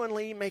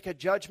genuinely make a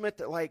judgment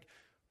that, like,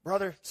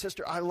 brother,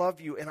 sister, I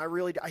love you, and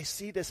I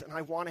see this, and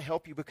I want to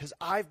help you because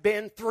I've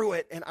been through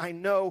it, and I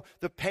know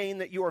the pain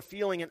that you are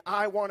feeling, and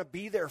I want to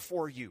be there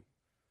for you.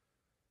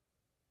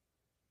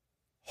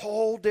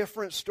 Whole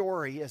different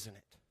story, isn't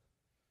it?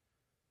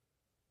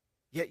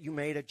 Yet you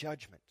made a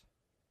judgment.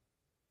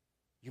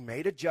 You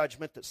made a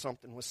judgment that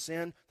something was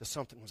sin, that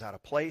something was out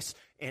of place,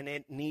 and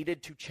it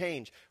needed to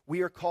change.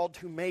 We are called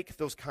to make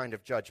those kind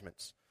of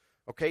judgments.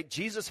 Okay,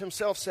 Jesus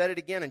himself said it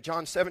again in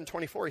John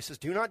 7:24. He says,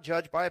 do not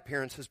judge by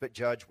appearances, but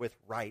judge with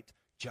right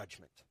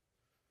judgment.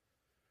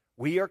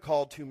 We are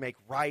called to make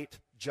right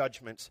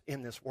judgments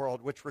in this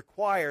world, which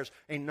requires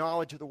a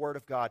knowledge of the Word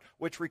of God,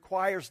 which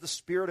requires the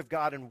Spirit of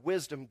God and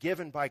wisdom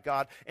given by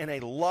God, and a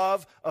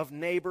love of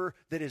neighbor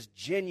that is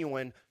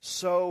genuine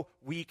so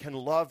we can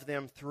love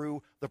them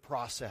through the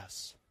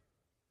process.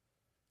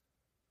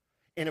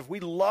 And if we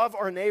love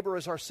our neighbor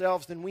as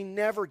ourselves, then we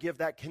never give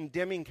that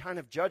condemning kind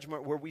of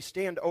judgment where we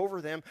stand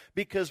over them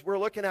because we're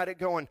looking at it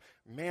going,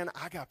 man,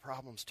 I got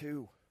problems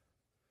too.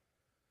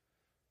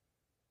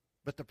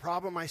 But the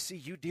problem I see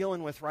you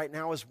dealing with right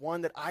now is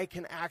one that I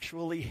can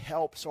actually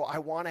help. So I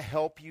want to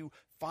help you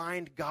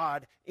find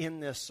God in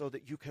this so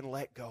that you can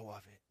let go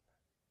of it.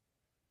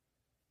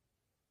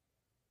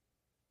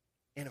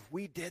 And if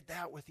we did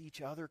that with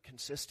each other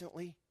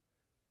consistently,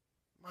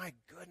 my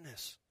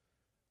goodness,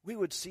 we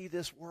would see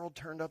this world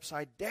turned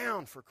upside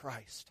down for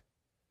Christ.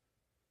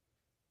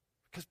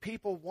 Because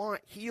people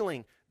want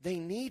healing. They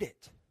need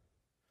it.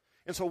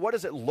 And so what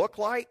does it look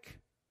like?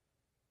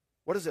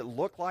 What does it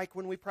look like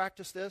when we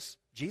practice this?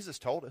 Jesus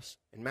told us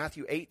in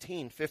Matthew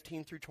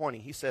 18:15-20.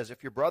 He says,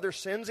 if your brother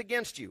sins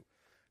against you,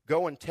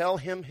 go and tell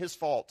him his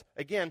fault.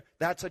 Again,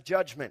 that's a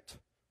judgment.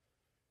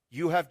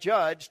 You have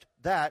judged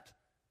that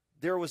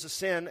there was a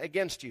sin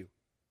against you.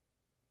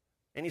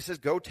 And he says,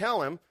 go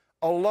tell him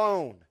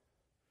alone.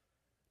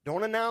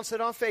 Don't announce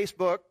it on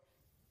Facebook.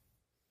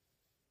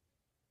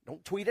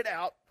 Don't tweet it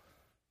out.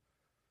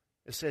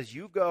 It says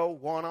you go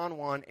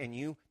one-on-one and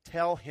you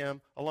tell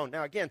him alone.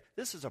 Now again,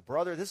 this is a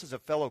brother, this is a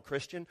fellow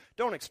Christian.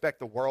 Don't expect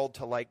the world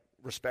to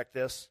respect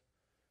this.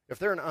 If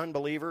they're an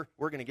unbeliever,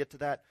 we're going to get to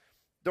that.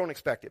 Don't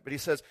expect it. But he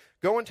says,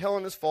 go and tell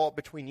him his fault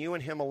between you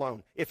and him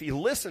alone. If he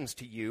listens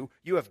to you,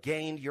 you have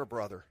gained your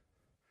brother.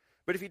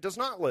 But if he does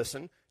not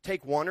listen,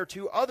 take one or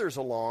two others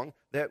along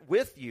that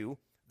with you,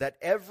 that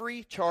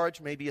every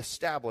charge may be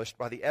established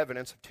by the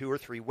evidence of 2 or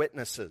 3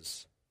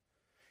 witnesses.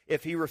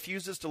 If he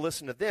refuses to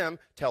listen to them,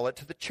 tell it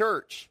to the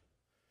church.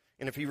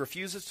 And if he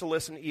refuses to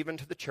listen even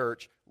to the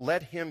church,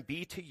 let him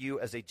be to you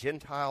as a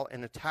Gentile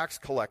and a tax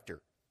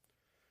collector.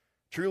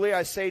 Truly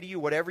I say to you,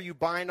 whatever you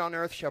bind on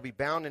earth shall be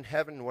bound in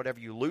heaven, and whatever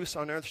you loose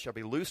on earth shall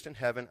be loosed in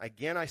heaven.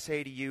 Again I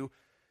say to you,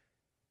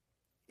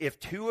 if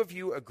 2 of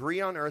you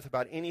agree on earth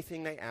about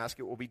anything they ask,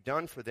 it will be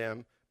done for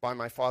them by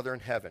my Father in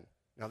heaven.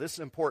 Now this is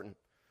important.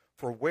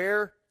 For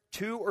where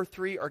 2 or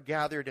 3 are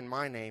gathered in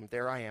my name,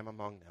 there I am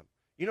among them.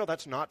 You know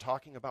that's not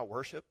talking about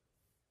worship.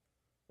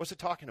 What's it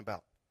talking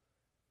about?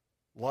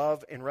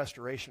 Love and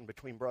restoration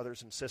between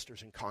brothers and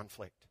sisters in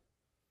conflict.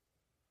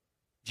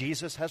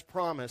 Jesus has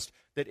promised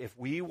that if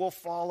we will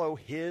follow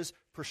his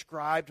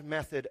prescribed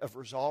method of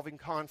resolving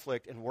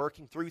conflict and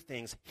working through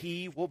things,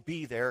 he will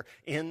be there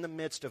in the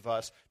midst of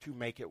us to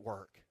make it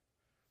work.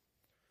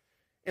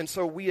 And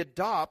so we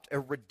adopt a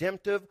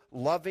redemptive,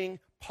 loving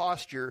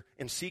posture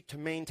and seek to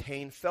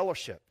maintain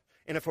fellowship.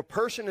 And if a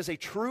person is a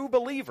true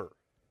believer,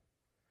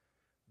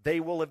 they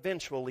will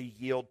eventually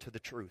yield to the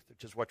truth,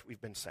 which is what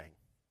we've been saying.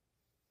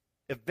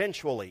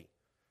 Eventually,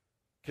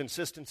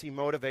 consistency,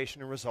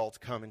 motivation, and results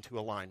come into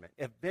alignment.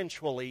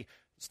 Eventually,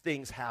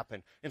 things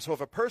happen. And so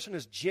if a person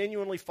is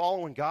genuinely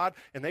following God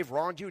and they've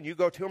wronged you and you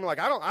go to them like,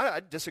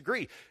 I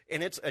disagree,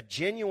 and it's a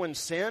genuine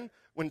sin,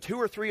 when 2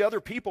 or 3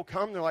 other people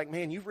come, they're like,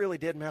 man, you really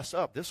did mess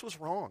up. This was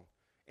wrong.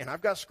 And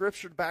I've got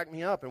scripture to back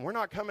me up, and we're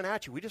not coming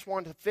at you. We just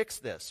want to fix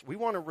this. We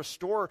want to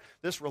restore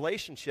this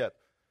relationship.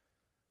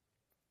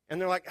 And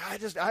they're like,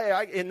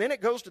 and then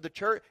it goes to the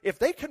church. If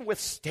they can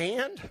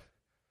withstand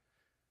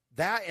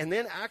that and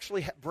then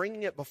actually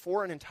bringing it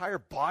before an entire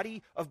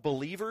body of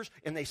believers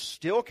and they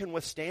still can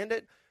withstand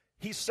it,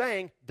 he's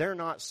saying they're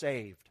not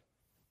saved.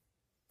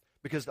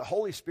 Because the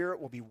Holy Spirit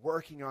will be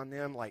working on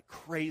them like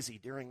crazy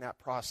during that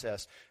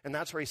process. And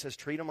that's where he says,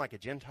 treat them like a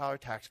Gentile or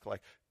tax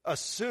collector.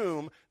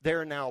 Assume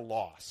they're now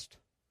lost.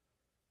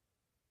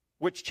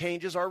 Which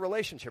changes our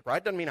relationship,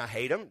 right? Doesn't mean I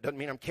hate them. Doesn't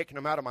mean I'm kicking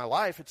them out of my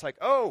life. It's like,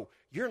 oh,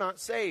 you're not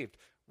saved.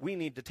 We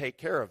need to take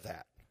care of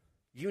that.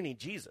 You need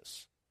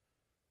Jesus.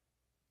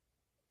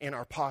 And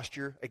our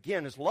posture,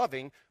 again, is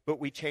loving, but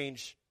we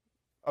change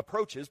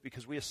approaches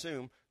because we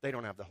assume they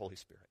don't have the Holy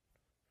Spirit.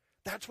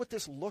 That's what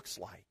this looks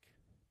like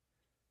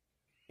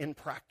in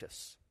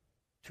practice,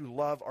 to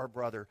love our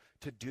brother,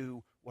 to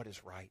do what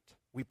is right.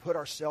 We put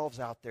ourselves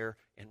out there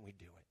and we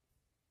do it.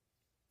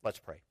 Let's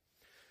pray.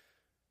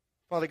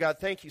 Father God,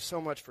 thank you so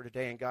much for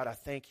today. And God, I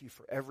thank you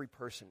for every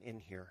person in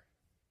here.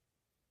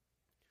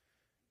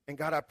 And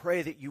God, I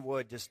pray that you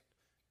would just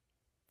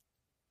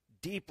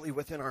deeply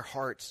within our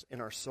hearts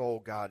and our soul,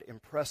 God,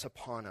 impress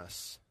upon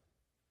us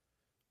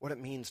what it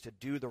means to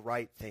do the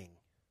right thing.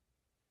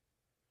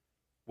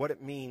 What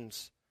it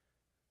means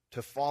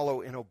to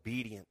follow in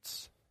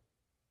obedience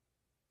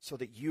so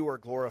that you are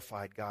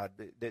glorified, God,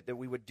 that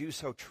we would do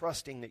so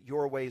trusting that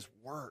your ways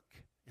work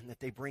and that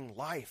they bring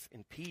life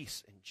and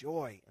peace and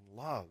joy and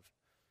love.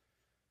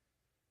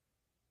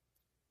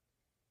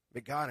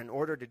 But God, in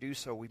order to do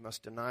so, we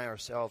must deny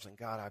ourselves. And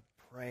God, I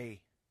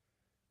pray,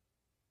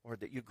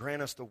 Lord, that you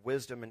grant us the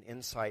wisdom and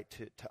insight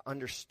to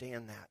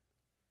understand that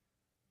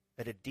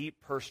at a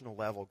deep personal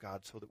level,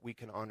 God, so that we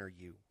can honor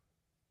you.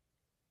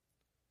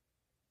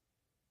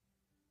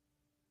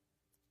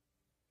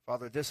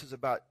 Father, this is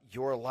about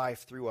your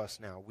life through us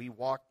now. We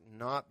walk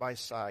not by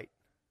sight,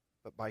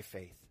 but by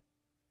faith.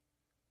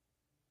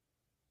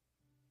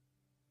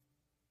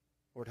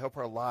 Lord, help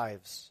our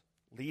lives.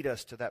 Lead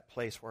us to that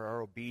place where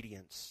our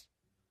obedience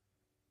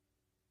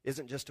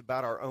isn't just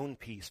about our own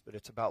peace, but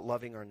it's about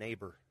loving our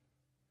neighbor.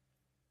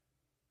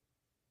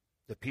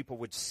 That people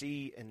would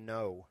see and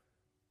know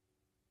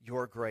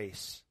your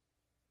grace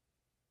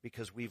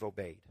because we've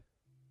obeyed.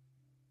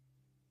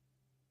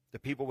 The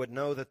people would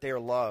know that they are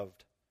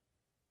loved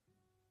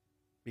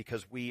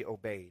because we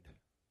obeyed.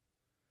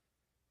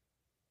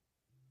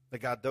 That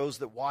God, those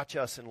that watch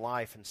us in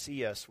life and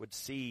see us would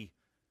see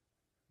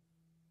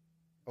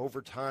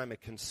over time a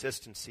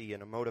consistency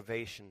and a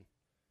motivation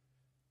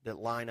that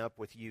line up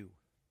with you.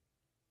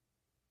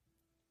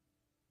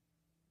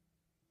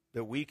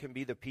 That we can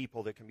be the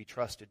people that can be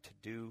trusted to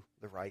do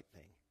the right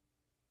thing.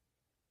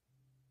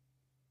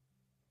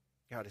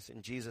 God, it's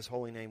in Jesus'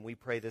 holy name we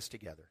pray this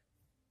together.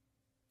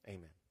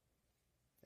 Amen.